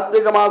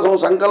 కార్తీక మాసం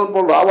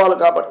సంకల్పం రావాలి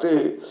కాబట్టి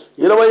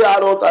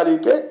 26వ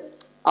తారీఖే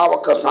ఆ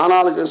ఒక్క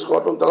స్నానాలు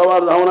చేసుకోవటం,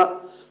 తెల్లవారుజామున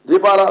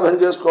దీపారాధన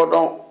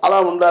చేసుకోవటం అలా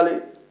ఉండాలి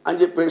అని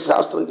చెప్పి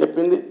శాస్త్రం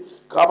చెప్పింది.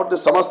 కాబట్టి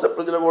సమస్త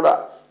ప్రజలు కూడా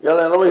ఇలా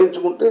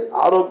నిర్వహించుకుంటే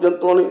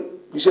ఆరోగ్యంతో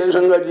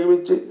విశేషంగా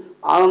జీవించి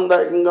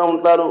ఆనందదాయకంగా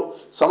ఉంటారు.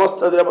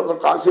 సమస్త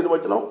దేవతలకు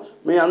ఆశీర్వచనం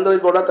మీ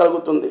అందరికీ కూడా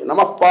కలుగుతుంది.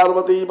 నమః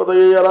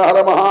పార్వతీపతయే హర హర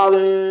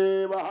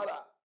మహాదేవ హర.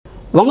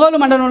 ఒంగోలు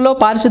మండలంలో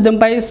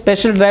పారిశుద్ధ్యంపై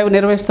స్పెషల్ డ్రైవ్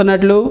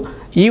నిర్వహిస్తున్నట్లు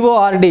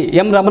ఈఓఆర్డి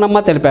ఎం రమణమ్మ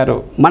తెలిపారు.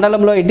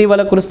 మండలంలో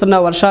ఇటీవల కురుస్తున్న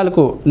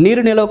వర్షాలకు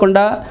నీరు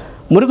నిలవకుండా,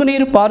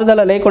 మురుగునీరు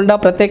పారుదల లేకుండా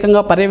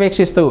ప్రత్యేకంగా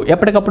పర్యవేక్షిస్తూ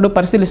ఎప్పటికప్పుడు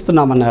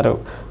పరిశీలిస్తున్నామన్నారు.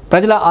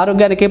 ప్రజల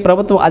ఆరోగ్యానికి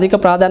ప్రభుత్వం అధిక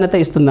ప్రాధాన్యత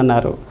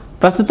ఇస్తుందన్నారు.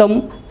 ప్రస్తుతం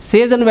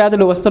సీజన్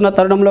వ్యాధులు వస్తున్న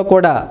తరుణంలో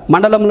కూడా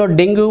మండలంలో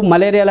డెంగ్యూ,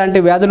 మలేరియా లాంటి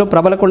వ్యాధులు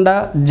ప్రబలకుండా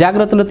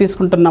జాగ్రత్తలు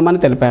తీసుకుంటున్నామని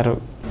తెలిపారు.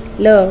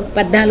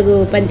 14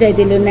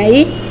 పంచాయతీలు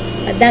ఉన్నాయి.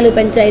 14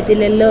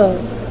 పంచాయతీలలో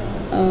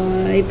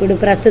ఇప్పుడు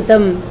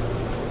ప్రస్తుతం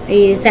ఈ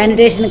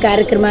శానిటేషన్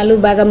కార్యక్రమాలు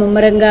బాగా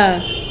ముమ్మరంగా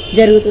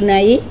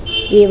జరుగుతున్నాయి.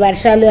 ఈ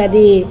వర్షాలు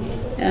అది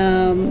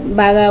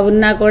బాగా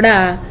ఉన్నా కూడా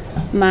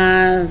మా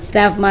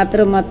స్టాఫ్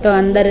మాత్రం మొత్తం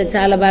అందరూ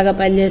చాలా బాగా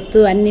పనిచేస్తూ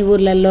అన్ని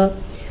ఊర్లలో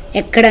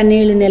ఎక్కడ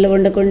నీళ్లు నిల్వ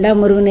ఉండకుండా,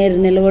 మురుగునీరు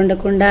నిల్వ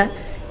ఉండకుండా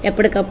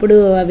ఎప్పటికప్పుడు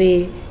అవి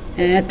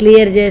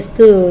క్లియర్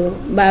చేస్తూ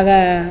బాగా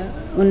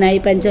ఉన్నాయి.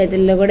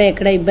 పంచాయతీల్లో కూడా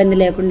ఎక్కడ ఇబ్బంది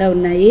లేకుండా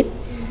ఉన్నాయి.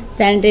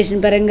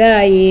 శానిటేషన్ పరంగా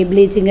ఈ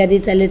బ్లీచింగ్ అది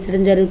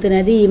చల్లించడం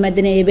జరుగుతున్నది. ఈ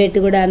మధ్యన ఏబెట్టు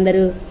కూడా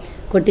అందరూ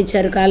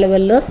కొట్టించారు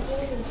కాలువల్లో.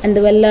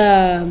 అందువల్ల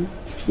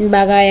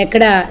బాగా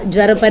ఎక్కడ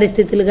జ్వర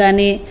పరిస్థితులు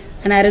కానీ,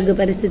 అనారోగ్య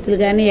పరిస్థితులు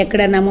కానీ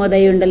ఎక్కడ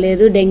నమోదై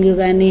ఉండలేదు. డెంగ్యూ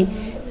కానీ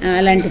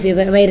అలాంటి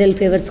వైరల్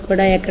ఫీవర్స్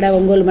కూడా ఎక్కడ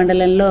ఒంగోలు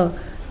మండలంలో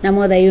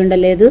నమోదై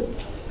ఉండలేదు.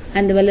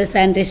 అందువల్ల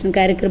శానిటేషన్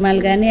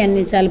కార్యక్రమాలు కానీ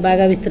అన్నీ చాలా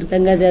బాగా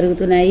విస్తృతంగా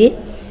జరుగుతున్నాయి.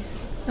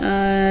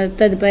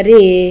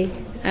 తదుపరి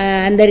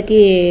అందరికీ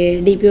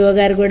డిపిఓ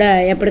గారు కూడా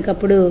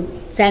ఎప్పటికప్పుడు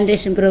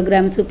శానిటేషన్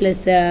ప్రోగ్రామ్స్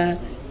ప్లస్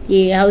ఈ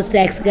హౌస్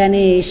ట్యాక్స్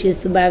కానీ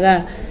ఇష్యూస్ బాగా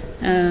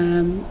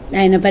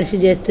ఆయన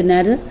పరిశీలి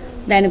చేస్తున్నారు.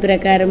 దాని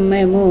ప్రకారం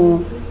మేము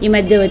ఈ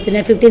మధ్య వచ్చిన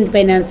 15th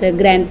ఫైనాన్స్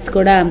గ్రాంట్స్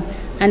కూడా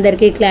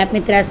అందరికీ క్లాప్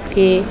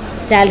మిత్రాస్కి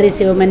శాలరీస్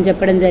ఇవ్వమని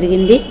చెప్పడం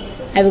జరిగింది.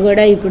 అవి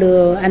కూడా ఇప్పుడు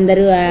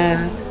అందరూ ఆ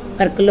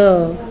వర్క్లో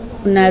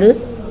ఉన్నారు.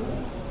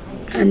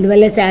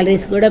 అందువల్ల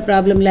శాలరీస్ కూడా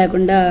ప్రాబ్లం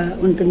లేకుండా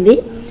ఉంటుంది.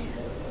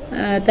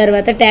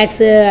 తర్వాత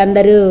ట్యాక్స్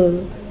అందరూ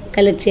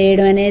కలెక్ట్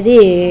చేయడం అనేది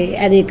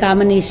అది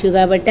కామన్ ఇష్యూ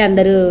కాబట్టి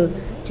అందరూ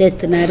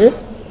చేస్తున్నారు.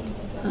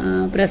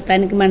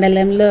 ప్రస్తుతానికి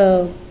మండలంలో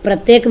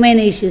ప్రత్యేకమైన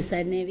ఇష్యూస్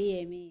అనేవి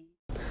ఏమి.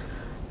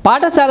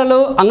 పాఠశాలలు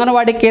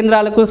అంగన్వాడీ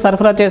కేంద్రాలకు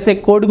సరఫరా చేసే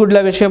కోడిగుడ్ల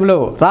విషయంలో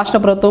రాష్ట్ర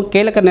ప్రభుత్వం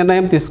కీలక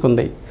నిర్ణయం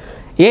తీసుకుంది.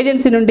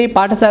 ఏజెన్సీ నుండి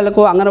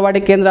పాఠశాలలకు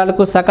అంగన్వాడీ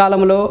కేంద్రాలకు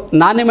సకాలంలో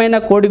నాణ్యమైన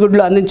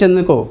కోడిగుడ్లు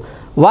అందించేందుకు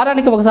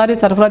వారానికి ఒకసారి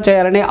సరఫరా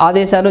చేయాలని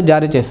ఆదేశాలు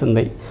జారీ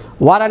చేసింది.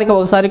 వారానికి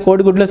ఒకసారి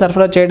కోడిగుడ్లు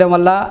సరఫరా చేయడం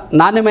వల్ల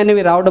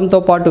నాణ్యమైనవి రావడంతో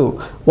పాటు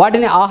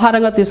వాటిని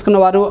ఆహారంగా తీసుకున్న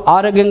వారు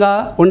ఆరోగ్యంగా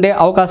ఉండే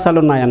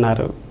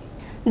అవకాశాలున్నాయన్నారు.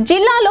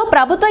 జిల్లాలో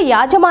ప్రభుత్వ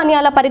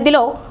యాజమాన్యాల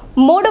పరిధిలో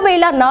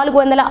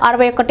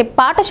 3,461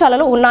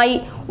 పాఠశాలలు ఉన్నాయి.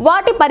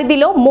 వాటి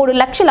పరిధిలో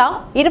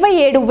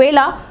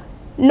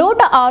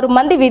 3,27,106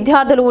 మంది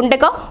విద్యార్థులు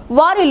ఉండగా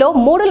వారిలో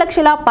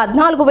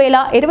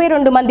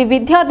 3,14,022 మంది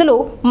విద్యార్థులు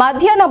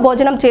మధ్యాహ్న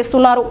భోజనం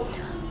చేస్తున్నారు.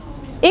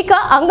 ఇక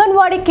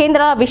అంగన్వాడీ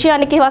కేంద్రాల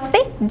విషయానికి వస్తే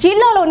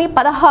జిల్లాలోని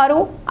 16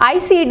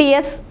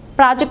 ఐసిడిఎస్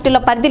ప్రాజెక్టుల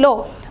పరిధిలో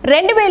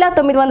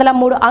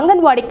 2,903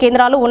 అంగన్వాడీ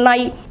కేంద్రాలు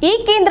ఉన్నాయి. ఈ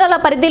కేంద్రాల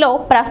పరిధిలో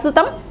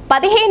ప్రస్తుతం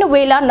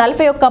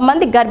 15,041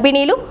 మంది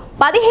గర్భిణీలు,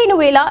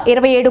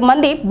 15,027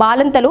 మంది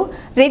బాలింతలు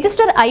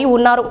రిజిస్టర్ అయి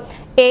ఉన్నారు.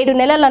 7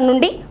 నెలల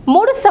నుండి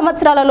 3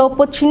 సంవత్సరాల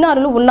లోపు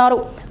చిన్నారులు ఉన్నారు.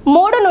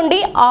 3 నుండి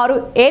 6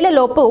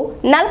 ఏళ్లలోపు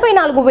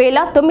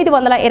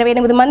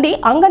 44,928 మంది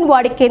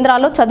అంగన్వాడీ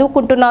కేంద్రాల్లో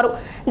చదువుకుంటున్నారు.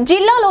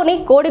 జిల్లాలోని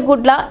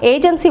కోడిగుడ్ల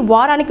ఏజెన్సీ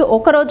వారానికి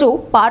ఒకరోజు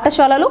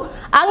పాఠశాలలు,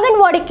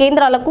 అంగన్వాడీ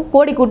కేంద్రాలకు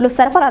కోడిగుడ్లు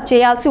సరఫరా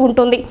చేయాల్సి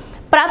ఉంటుంది.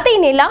 ప్రతి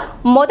నెల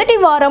మొదటి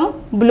వారం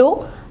బ్లూ,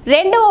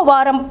 2వ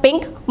వారం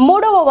పింక్,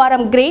 3వ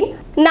వారం గ్రీన్,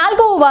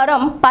 4వ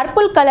వారం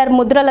పర్పుల్ కలర్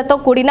ముద్రలతో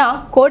కూడిన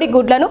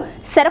కోడిగుడ్లను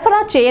సరఫరా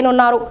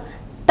చేయనున్నారు.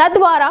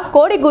 తద్వారా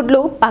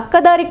కోడిగుడ్లు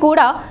పక్కదారి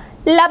కూడా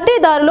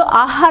లబ్ధిదారులు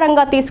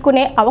ఆహారంగా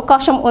తీసుకునే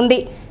అవకాశం ఉంది.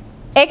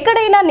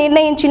 ఎక్కడైనా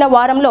నిర్ణయించిన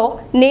వారంలో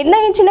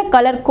నిర్ణయించిన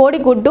కలర్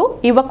కోడిగుడ్డు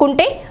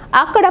ఇవ్వకుంటే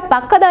అక్కడ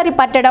పక్కదారి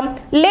పట్టడం,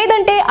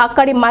 లేదంటే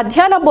అక్కడి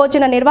మధ్యాహ్న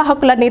భోజన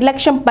నిర్వాహకుల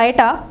నిర్లక్ష్యం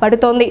బయట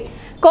పడుతోంది.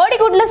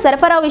 కోడిగుడ్ల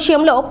సరఫరా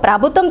విషయంలో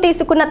ప్రభుత్వం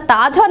తీసుకున్న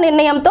తాజా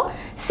నిర్ణయంతో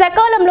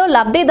సకాలంలో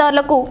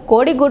లబ్ధిదారులకు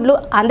కోడిగుడ్లు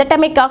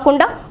అందటమే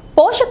కాకుండా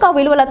పోషక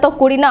విలువలతో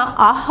కూడిన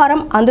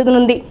ఆహారం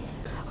అందునుంది.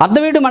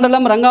 అద్దవీడు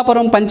మండలం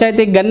రంగాపురం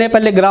పంచాయతీ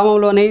గన్నేపల్లి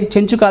గ్రామంలోని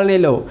చెంచు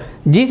కాలనీలో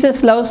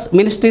జీసస్ లవ్స్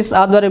మినిస్ట్రీస్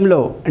ఆధ్వర్యంలో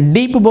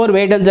డీప్ బోర్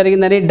వేయడం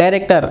జరిగిందని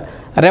డైరెక్టర్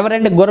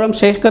రెవరెండ్ గుర్రం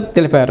శేఖర్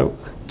తెలిపారు.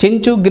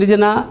 చెంచు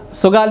గిరిజన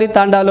సుగాలి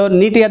తాండాలో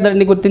నీటి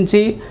ఎద్దడిని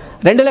గుర్తించి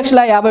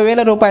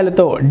 2,50,000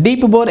 రూపాయలతో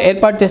డీప్ బోర్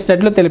ఏర్పాటు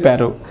చేసినట్లు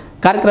తెలిపారు.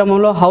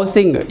 కార్యక్రమంలో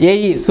housing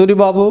AE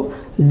Suribabu,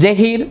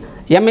 Zaheer,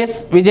 MS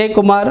Vijay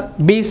Kumar,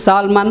 B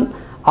salmon,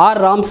 are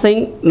Ram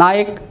Singh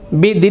Naik,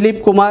 B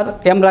Dilip Kumar,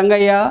 M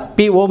Rangayya,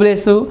 P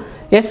Obulesu,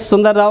 yes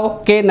Sundar Rao,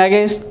 K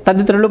Nagesh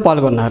తదితరులు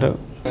పాల్గొన్నారు.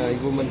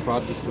 ఇవ్వమని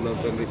ప్రార్థిస్తున్నాం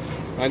తండ్రి.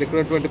 ఆయన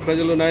ఇక్కడటువంటి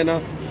ప్రజలు నాయన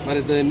మరి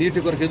నీటి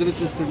కొరకు ఎదురు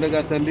చూస్తుండగా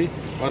తండ్రి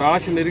వారి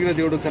ఆశ నెరిగిన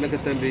దేవుడు కనుక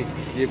తండ్రి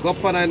ఈ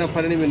గొప్ప నాయన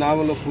పనిని మీ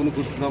నామంలో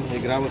పూనుకుంటున్నాం. ఈ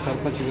గ్రామ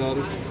సర్పంచ్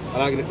గారు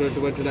అలాగే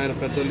ఇక్కడటువంటి నాయన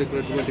పెద్దలు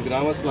ఇక్కడటువంటి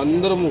గ్రామస్తులు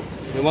అందరము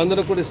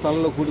మేమందరం కూడా ఈ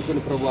స్థలంలో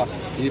కూడుకుని ప్రభువా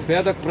ఈ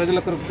పేద ప్రజల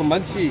కొరకు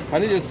మంచి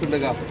పని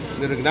చేస్తుండగా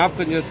మీరు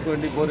జ్ఞాపకం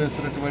చేసుకోండి.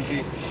 బోరేస్తున్నటువంటి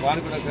వారు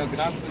కూడా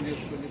జ్ఞాపకం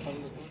చేసుకోండి.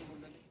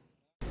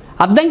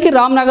 అద్దంకి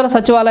రామ్నగర్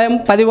సచివాలయం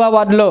 10వ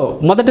వార్డులో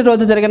మొదటి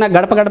రోజు జరిగిన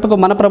గడప గడపకు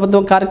మన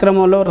ప్రభుత్వం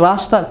కార్యక్రమంలో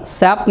రాష్ట్ర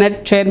శాప్నెట్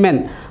చైర్మన్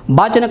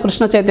బాచిన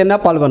కృష్ణ చైతన్య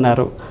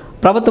పాల్గొన్నారు.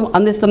 ప్రభుత్వం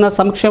అందిస్తున్న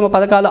సంక్షేమ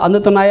పథకాలు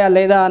అందుతున్నాయా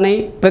లేదా అని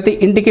ప్రతి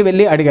ఇంటికి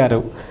వెళ్ళి అడిగారు.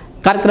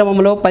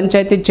 కార్యక్రమంలో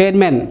పంచాయతీ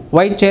చైర్మన్,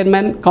 వైస్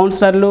చైర్మన్,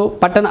 కౌన్సిలర్లు,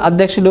 పట్టణ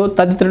అధ్యక్షులు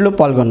తదితరులు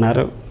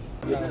పాల్గొన్నారు.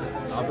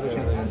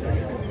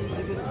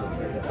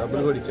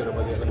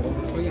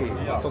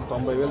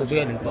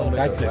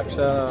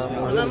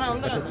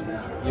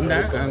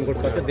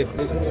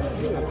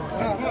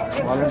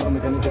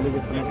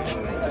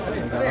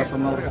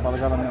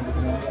 పథకాలన్నీ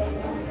అందుతున్నాయి.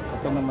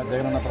 మొత్తం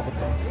జగనన్న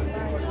ప్రభుత్వం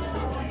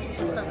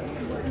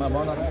మా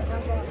బాగున్నారా?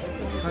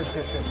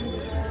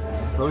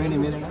 రోహిణి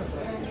మీరేనా?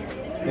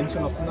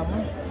 పెన్షన్ వస్తుందమ్మా?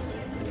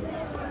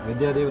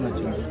 విద్యాదేవి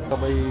నచ్చింది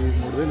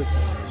 53,000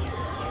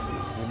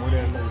 ఈ 3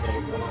 ఏళ్ళ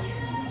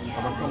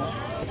ప్రభుత్వం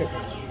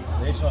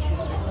రేషన్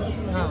వస్తుందా?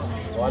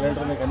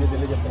 వాలంటీర్ మీకు అన్నీ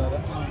తెలియజెప్తున్నారా?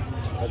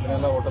 ప్రతి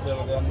నెల ఒకటో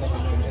ఉదయాన్నే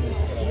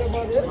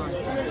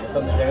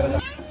మొత్తం జగన్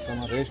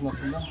రేషన్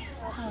వస్తుందా?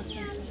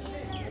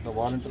 ఇట్లా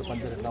వాలంటీర్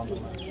పనిచేసి ఎట్లా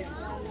ఉంటున్నారు?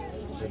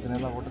 ప్రతి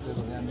నెల ఒకటో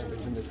ఉదయాన్నే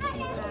పెన్షన్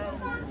తెచ్చుకున్నారా?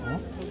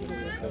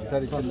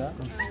 ఒకసారి ఇచ్చిందా?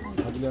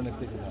 మధ్యలో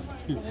ఎత్తిందా?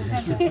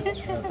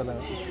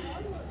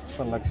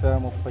 మొత్తం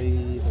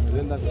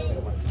 1,39,000 దాకా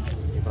వస్తాయి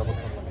ఈ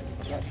ప్రభుత్వం.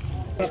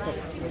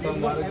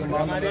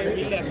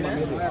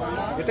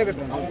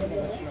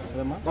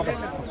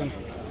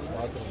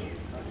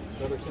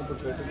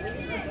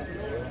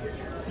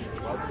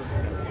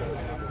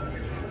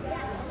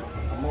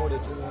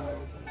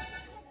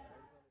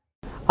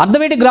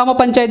 అర్ధవీటి గ్రామ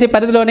పంచాయతీ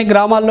పరిధిలోని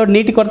గ్రామాల్లో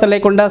నీటి కొరత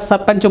లేకుండా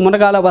సర్పంచ్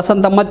మునగాల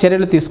వసంతమ్మ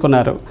చర్యలు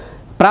తీసుకున్నారు.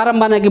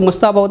 ప్రారంభానికి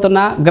ముస్తాబవుతున్న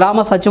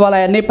గ్రామ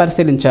సచివాలయాన్ని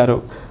పరిశీలించారు.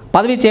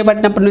 పదవి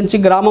చేపట్టినప్పటి నుంచి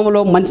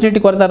గ్రామంలో మంచినీటి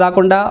కొరత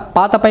రాకుండా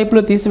పాత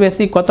పైపులు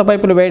తీసివేసి కొత్త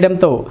పైపులు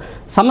వేయడంతో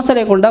సమస్య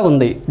లేకుండా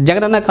ఉంది.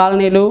 జగనన్న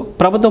కాలనీలు,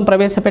 ప్రభుత్వం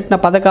ప్రవేశపెట్టిన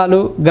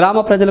పథకాలు గ్రామ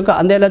ప్రజలకు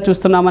అందేలా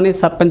చూస్తున్నామని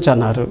సర్పంచ్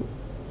అన్నారు.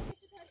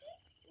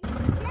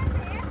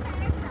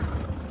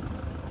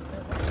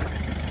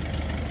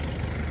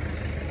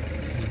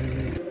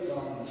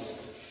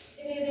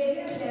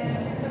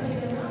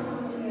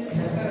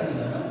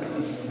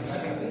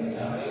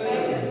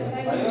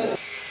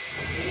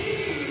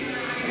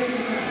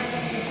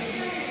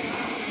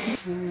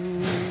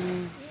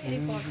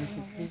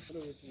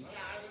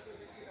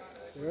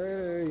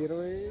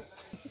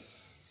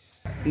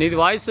 నీది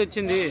వాయిస్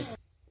వచ్చింది.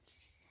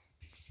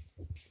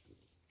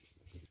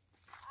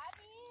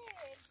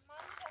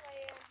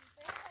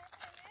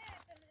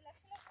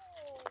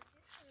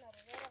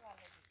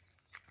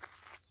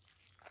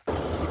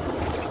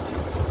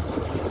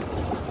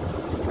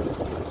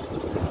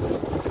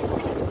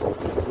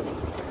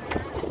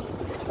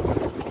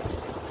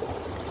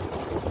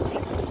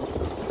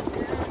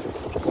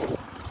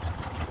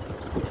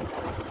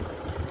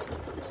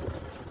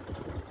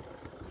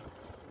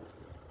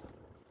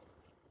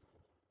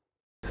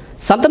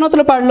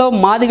 సంతనూతులపాడులో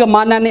మాదిగ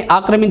మాన్యాన్ని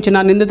ఆక్రమించిన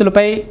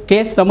నిందితులపై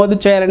కేసు నమోదు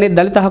చేయాలని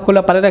దళిత హక్కుల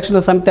పరిరక్షణ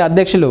సమితి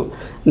అధ్యక్షులు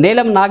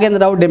నీలం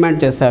నాగేంద్రరావు డిమాండ్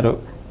చేశారు.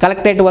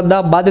 కలెక్టరేట్ వద్ద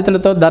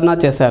బాధితులతో ధర్నా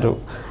చేశారు.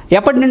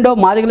 ఎప్పటి నుండో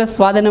మాదిగల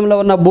స్వాధీనంలో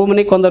ఉన్న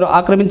భూమిని కొందరు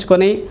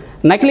ఆక్రమించుకొని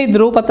నకిలీ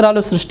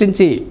ధృవపత్రాలు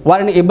సృష్టించి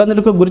వారిని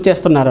ఇబ్బందులకు గురి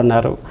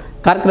చేస్తున్నారన్నారు.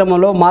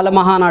 కార్యక్రమంలో మాల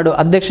మహానాడు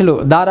అధ్యక్షులు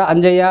దారా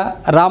అంజయ్య,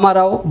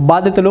 రామారావు,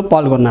 బాధితులు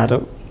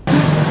పాల్గొన్నారు.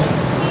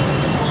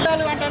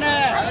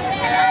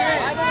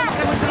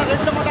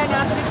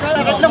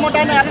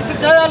 అరెస్ట్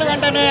చేయాలి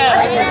వెంటనే.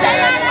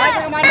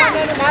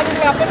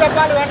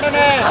 అప్పచెప్పాలి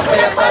వెంటనే.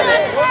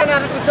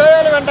 అరెస్ట్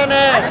చేయాలి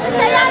వెంటనే.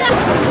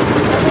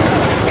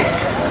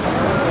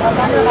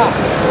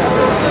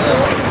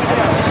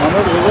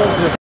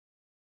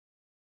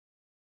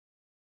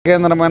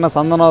 కేంద్రమైన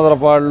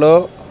సందనోదరపాడులో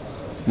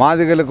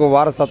మాదిగలకు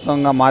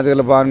వారసత్వంగా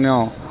మాదిగల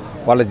బాణ్యం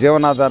వాళ్ళ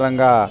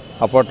జీవనాధారంగా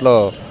అప్పట్లో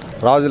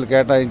రాజులు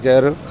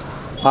కేటాయించారు.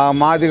 ఆ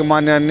మాదిగ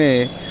మాన్యాన్ని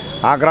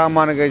ఆ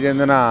గ్రామానికి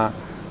చెందిన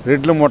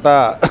రెడ్ల ముఠ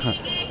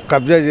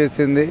కబ్జా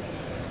చేసింది.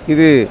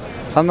 ఇది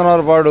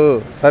సందనోదరపాడు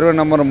సర్వే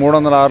నెంబర్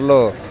 306లో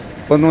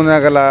 19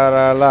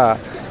 ఎకరాల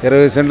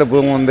 20 సెంట్ల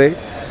భూమి ఉంది.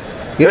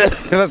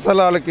 ఇళ్ల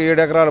స్థలాలకి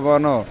 7 ఎకరాల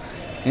భవనం,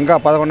 ఇంకా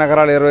 11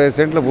 ఎకరాల 25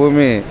 సెంట్ల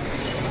భూమి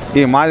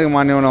ఈ మాదిగ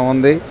మాన్యంలో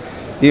ఉంది.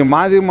 ఈ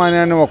మాదిగ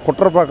మాన్యాన్ని ఒక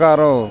కుట్ర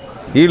ప్రకారం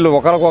వీళ్ళు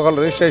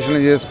ఒకరికొకరు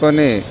రిజిస్ట్రేషన్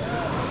చేసుకొని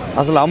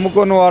అసలు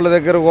అమ్ముకున్న వాళ్ళ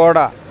దగ్గర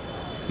కూడా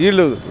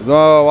వీళ్ళు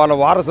వాళ్ళ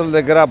వారసుల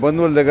దగ్గర,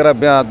 బంధువుల దగ్గర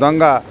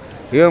దొంగ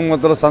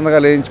ముద్రలు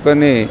సంతకాలు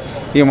వేయించుకొని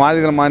ఈ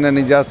మాదిగల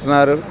మాన్యాన్ని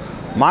చేస్తున్నారు.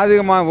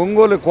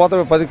 ఒంగోలు కోత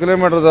 10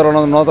 కిలోమీటర్ల దూరం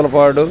ఉన్నది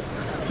నూతలపాడు.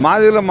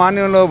 మాదిగల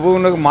మాన్యంలో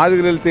భూములకు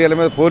మాదిగలు వెళ్తే వీళ్ళ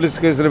మీద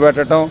పోలీసు కేసులు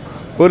పెట్టడం,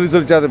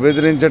 పోలీసుల చేత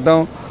బెదిరించడం,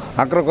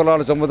 అగ్ర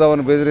కులాలు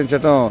చంపుతామని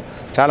బెదిరించడం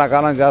చాలా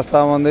కాలం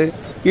చేస్తూ ఉంది.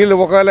 వీళ్ళు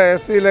ఒకవేళ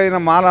ఎస్సీలు అయిన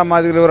మాలా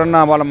మాదిగలు ఎవరన్నా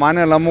వాళ్ళ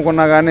మాన్యాలు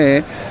అమ్ముకున్నా కానీ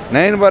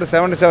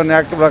 9/77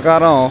 యాక్ట్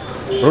ప్రకారం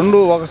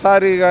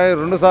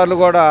రెండు సార్లు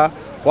కూడా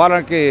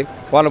వాళ్ళకి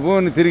వాళ్ళ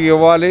భూమిని తిరిగి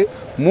ఇవ్వాలి.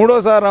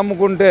 మూడోసారి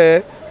అమ్ముకుంటే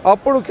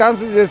అప్పుడు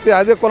క్యాన్సిల్ చేసి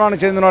అదే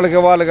కులానికి చెందిన వాళ్ళకి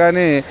ఇవ్వాలి,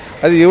 కానీ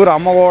అది ఎవరు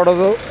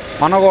అమ్మకూడదు,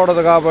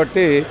 అనకూడదు.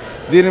 కాబట్టి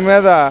దీని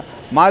మీద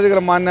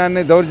మాదిగల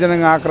మాన్యాన్ని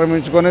దౌర్జన్యంగా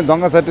ఆక్రమించుకొని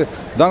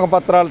దొంగ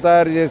పత్రాలు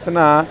తయారు చేసిన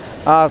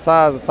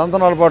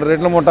సంతనోదరపాడు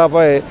రెడ్ల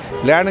ముఠాపై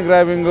ల్యాండ్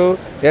గ్రాబింగు,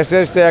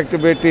 ఎస్ఎస్టీ యాక్ట్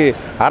పెట్టి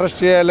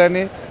అరెస్ట్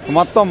చేయాలని,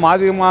 మొత్తం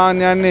మాదిగ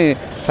మాన్యాన్ని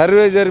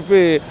సర్వే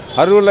జరిపి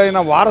అర్హులైన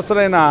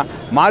వారసులైన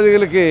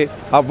మాదిగలకి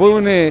ఆ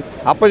భూమిని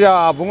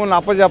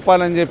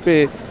అప్పజెప్పాలని చెప్పి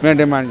మేము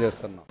డిమాండ్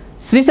చేస్తున్నాం.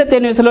 శ్రీ సత్య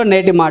న్యూస్లో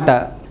నేటి మాట: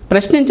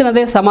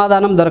 ప్రశ్నించినదే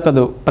సమాధానం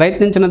దొరకదు,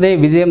 ప్రయత్నించినదే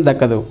విజయం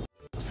దక్కదు.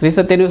 శ్రీ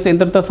సత్య న్యూస్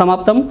ఇంతటితో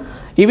సమాప్తం.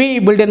 ఇవి ఈ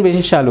బులెటిన్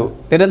విశేషాలు.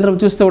 నిరంతరం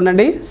చూస్తూ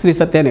ఉండండి శ్రీ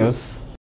సత్య న్యూస్.